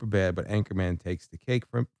Virgin, Superbad, but Anchorman takes the cake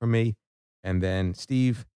for me. And then,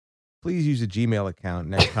 Steve, please use a Gmail account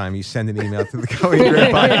next time you send an email to the Going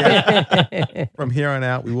Grey podcast. From here on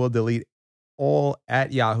out, we will delete all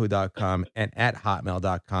at yahoo.com and at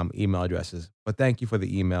hotmail.com email addresses. But thank you for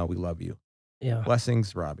the email. We love you. Yeah.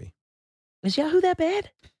 Blessings, Robbie. Is Yahoo that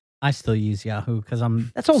bad? I still use Yahoo because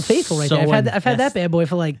That's Old Faithful right there. I've had that bad boy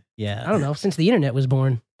for I don't know, since the internet was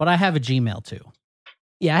born. But I have a Gmail too.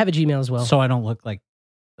 Yeah, I have a Gmail as well. So I don't look like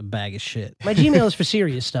a bag of shit. My Gmail is for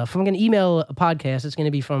serious stuff. If I'm going to email a podcast, it's going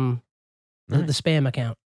to be from the spam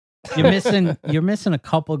account. You're missing a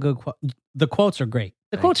couple good quotes. The quotes are great.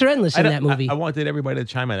 The quotes are endless in that movie. I wanted everybody to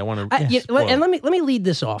chime in. I want to. And let me lead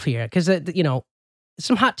this off here because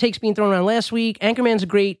some hot takes being thrown around last week. Anchorman's a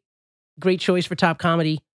great choice for top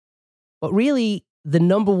comedy, but really the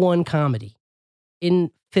number one comedy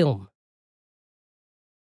in film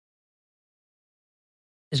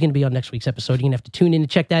is going to be on next week's episode. You're going to have to tune in to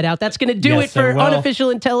check that out. That's going to do it for Unofficial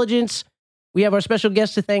Intelligence. We have our special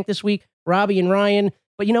guests to thank this week, Robbie and Ryan.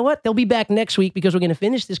 But you know what? They'll be back next week because we're going to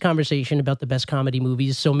finish this conversation about the best comedy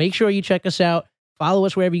movies. So make sure you check us out. Follow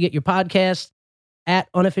us wherever you get your podcasts at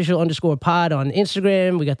unofficial_pod on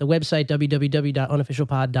Instagram. We got the website,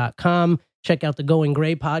 www.unofficialpod.com. Check out the Going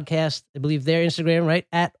Grey podcast. I believe their Instagram, right?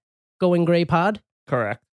 At Going Grey Pod.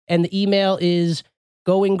 Correct. And the email is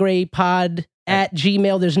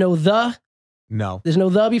goinggraypod@gmail. There's no the. No. There's no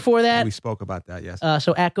the before that. We spoke about that, yes.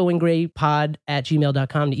 So at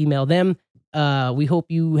goinggraypod@gmail.com to email them. We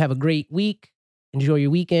hope you have a great week. Enjoy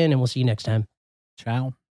your weekend, and we'll see you next time.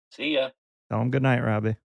 Ciao. See ya. Tell them good night,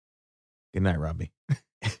 Robbie. Good night, Robbie.